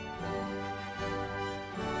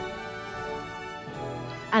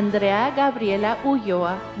 Andrea Gabriela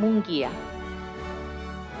Ulloa Munguía.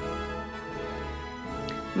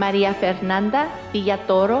 María Fernanda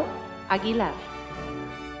Villatoro Aguilar.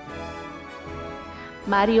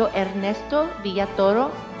 Mario Ernesto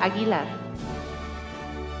Villatoro Aguilar.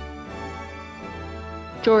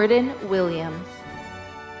 Jordan Williams.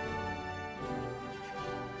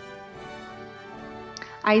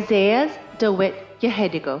 Isaiah DeWitt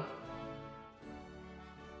Yehedigo.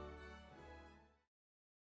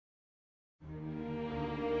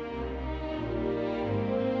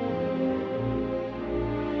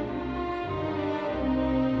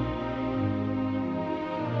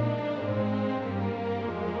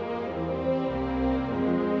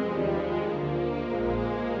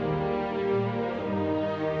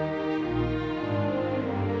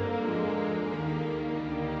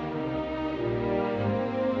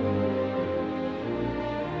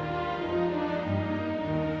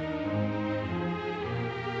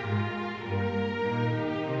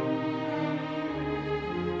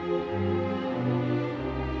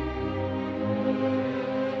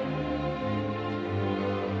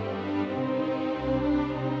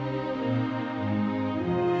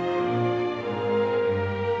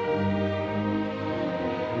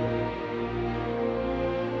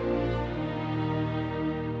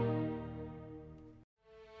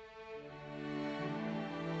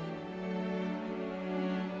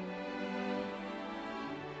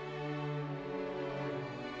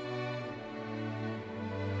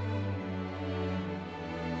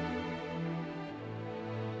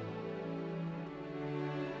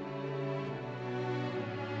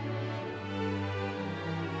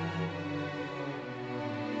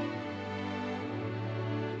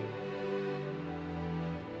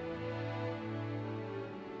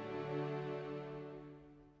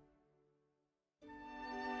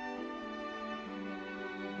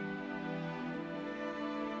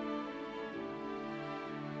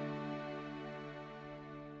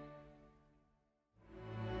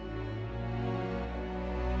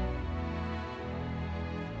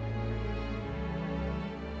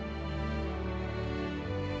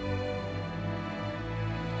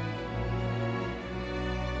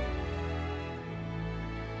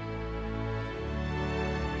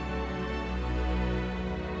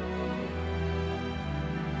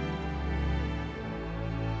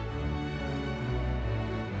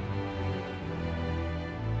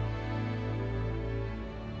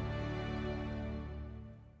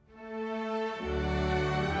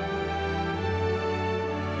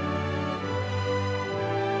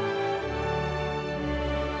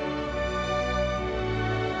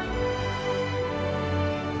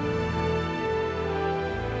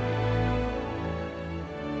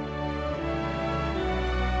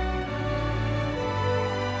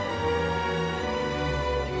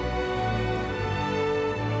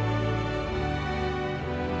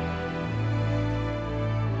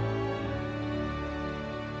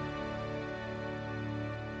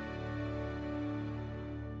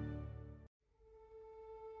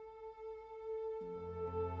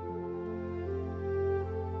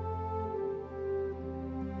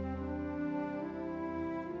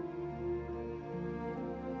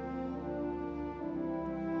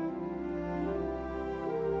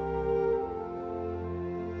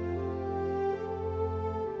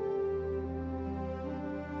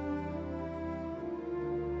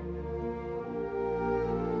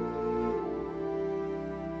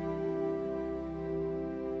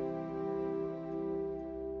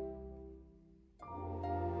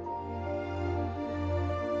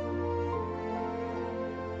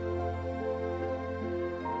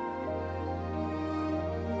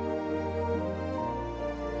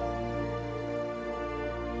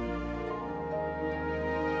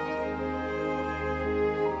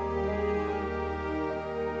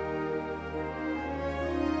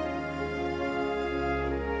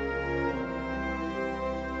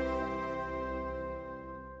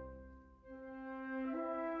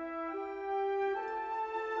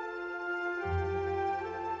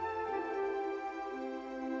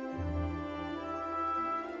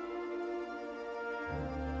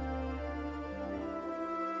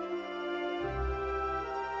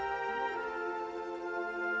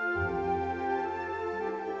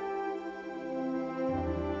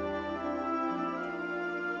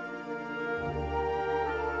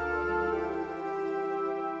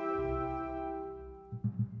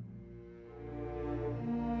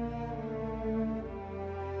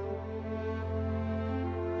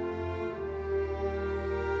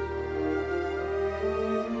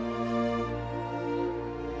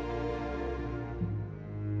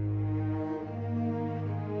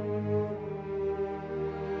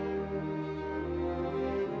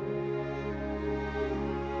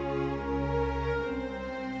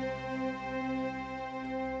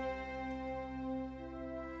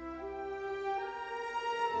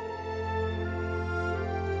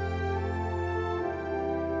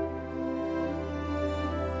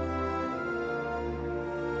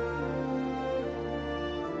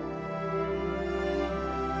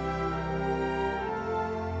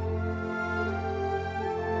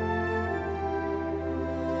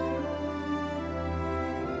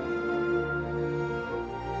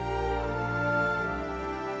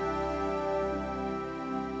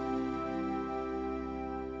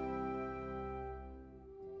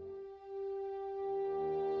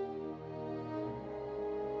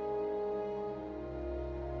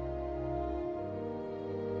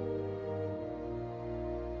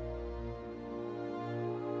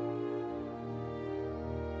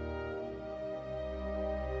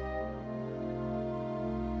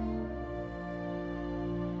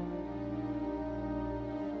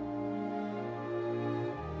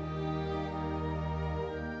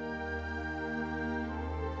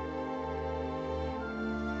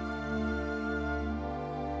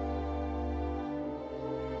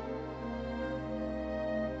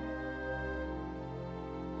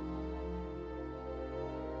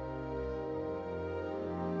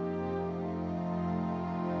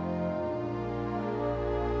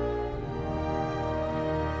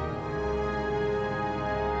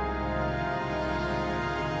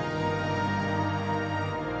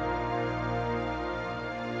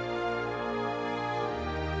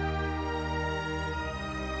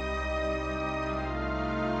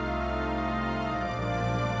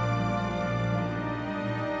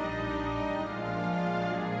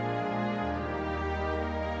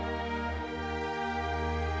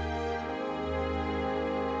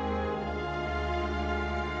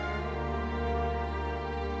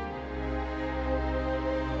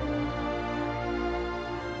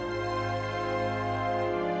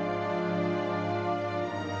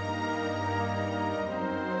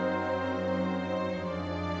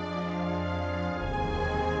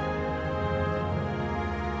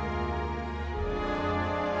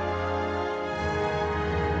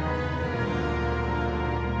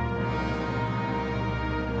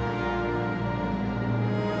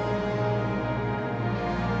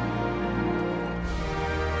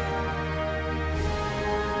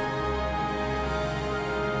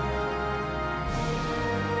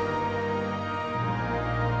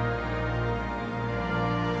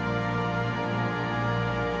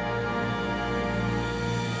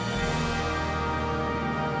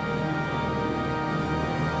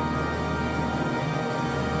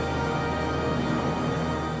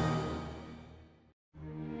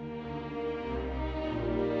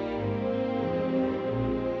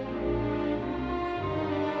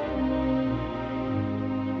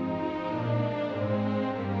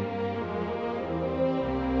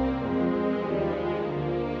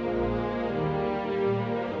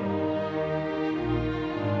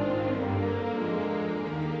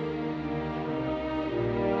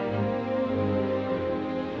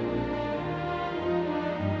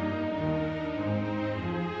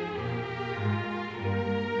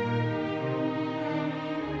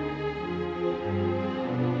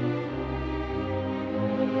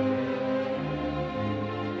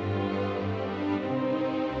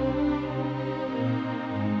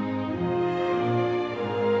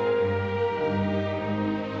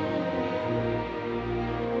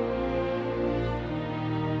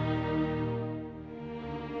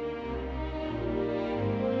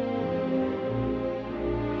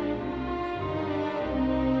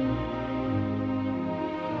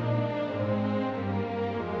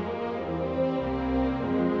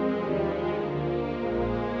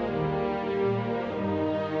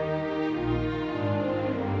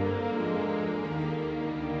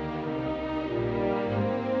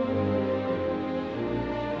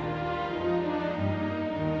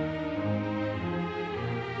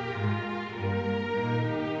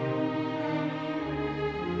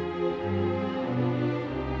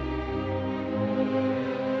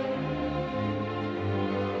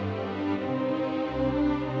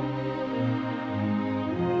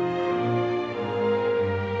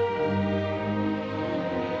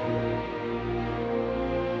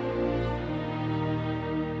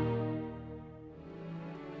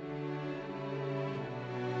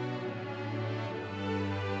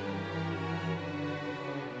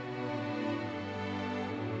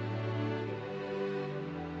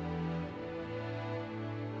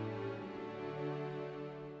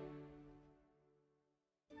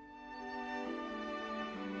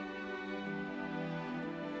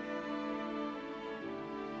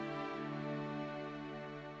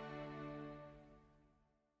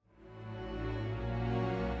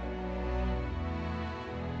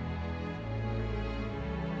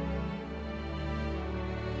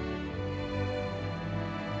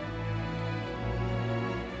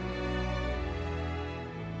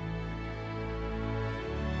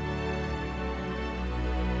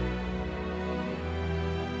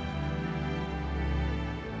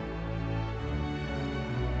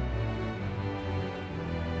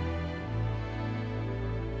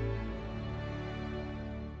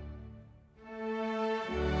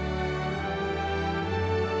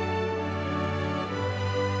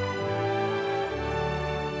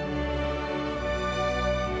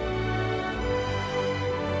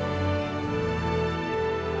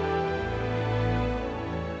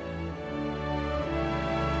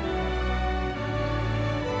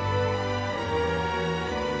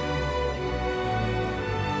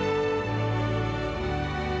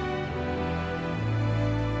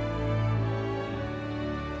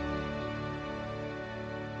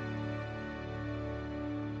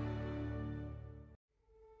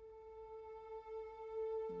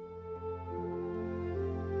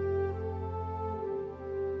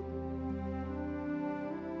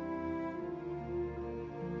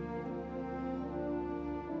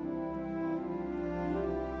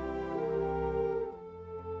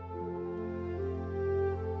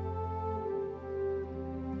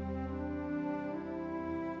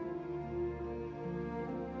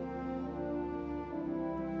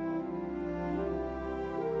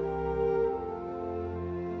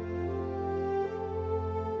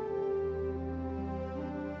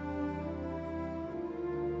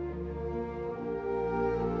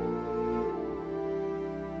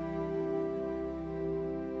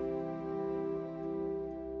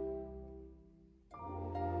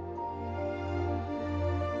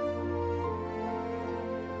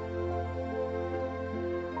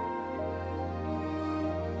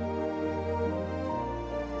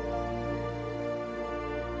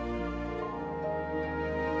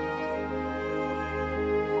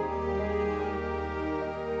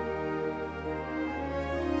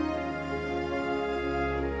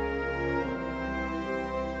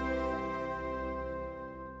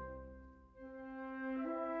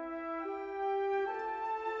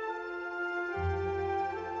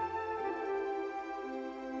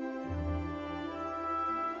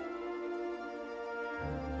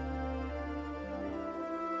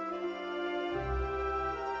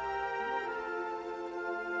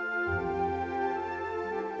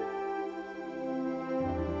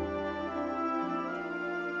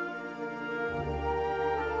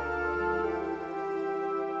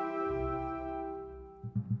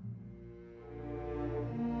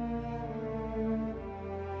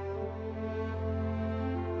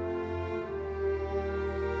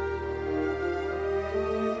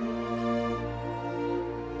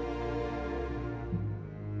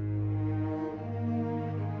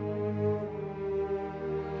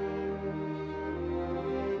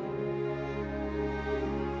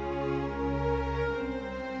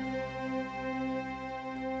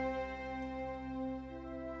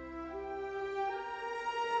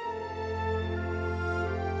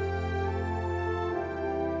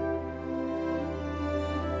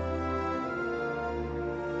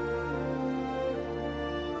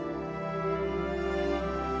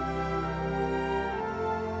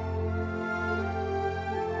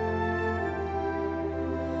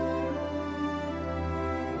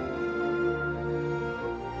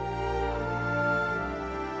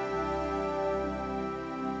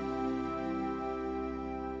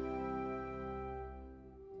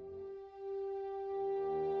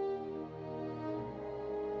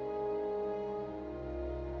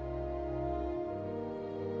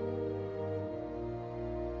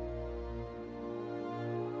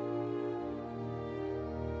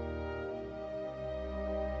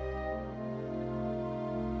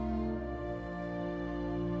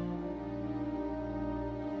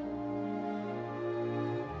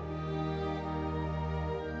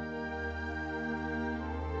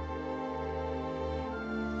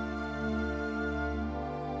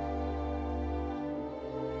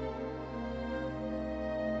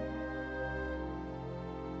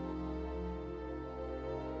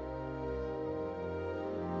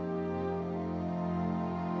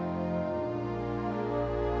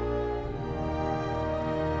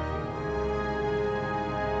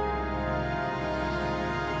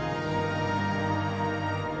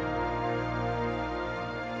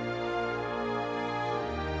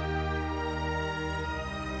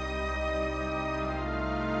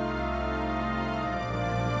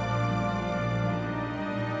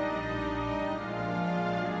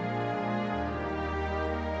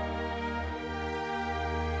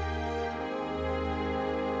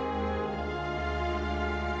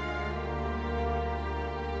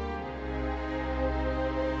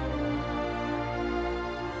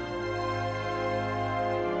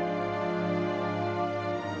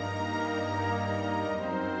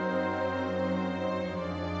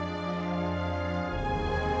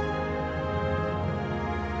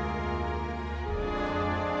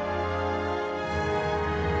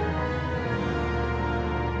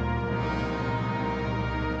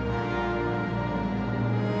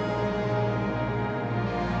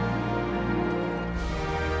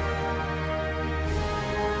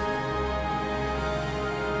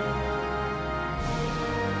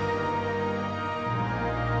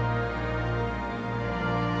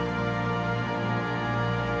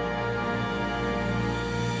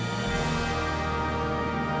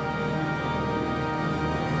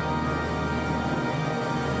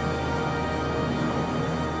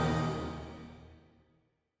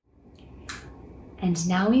 And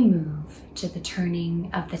now we move to the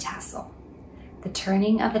turning of the tassel. The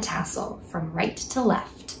turning of the tassel from right to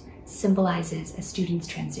left symbolizes a student's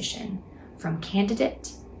transition from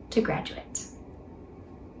candidate to graduate.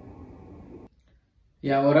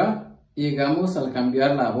 Y ahora llegamos al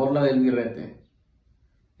cambiar la borla del birrete.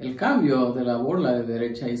 El cambio de la borla de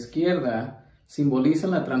derecha a izquierda simboliza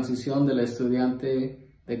la transición del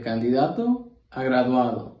estudiante de candidato a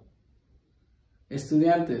graduado.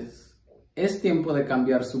 Estudiantes, es tiempo de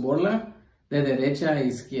cambiar su borla de derecha a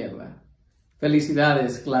izquierda.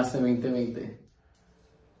 Felicidades, clase 2020.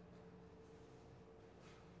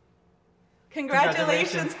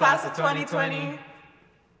 Congratulations, class of 2020.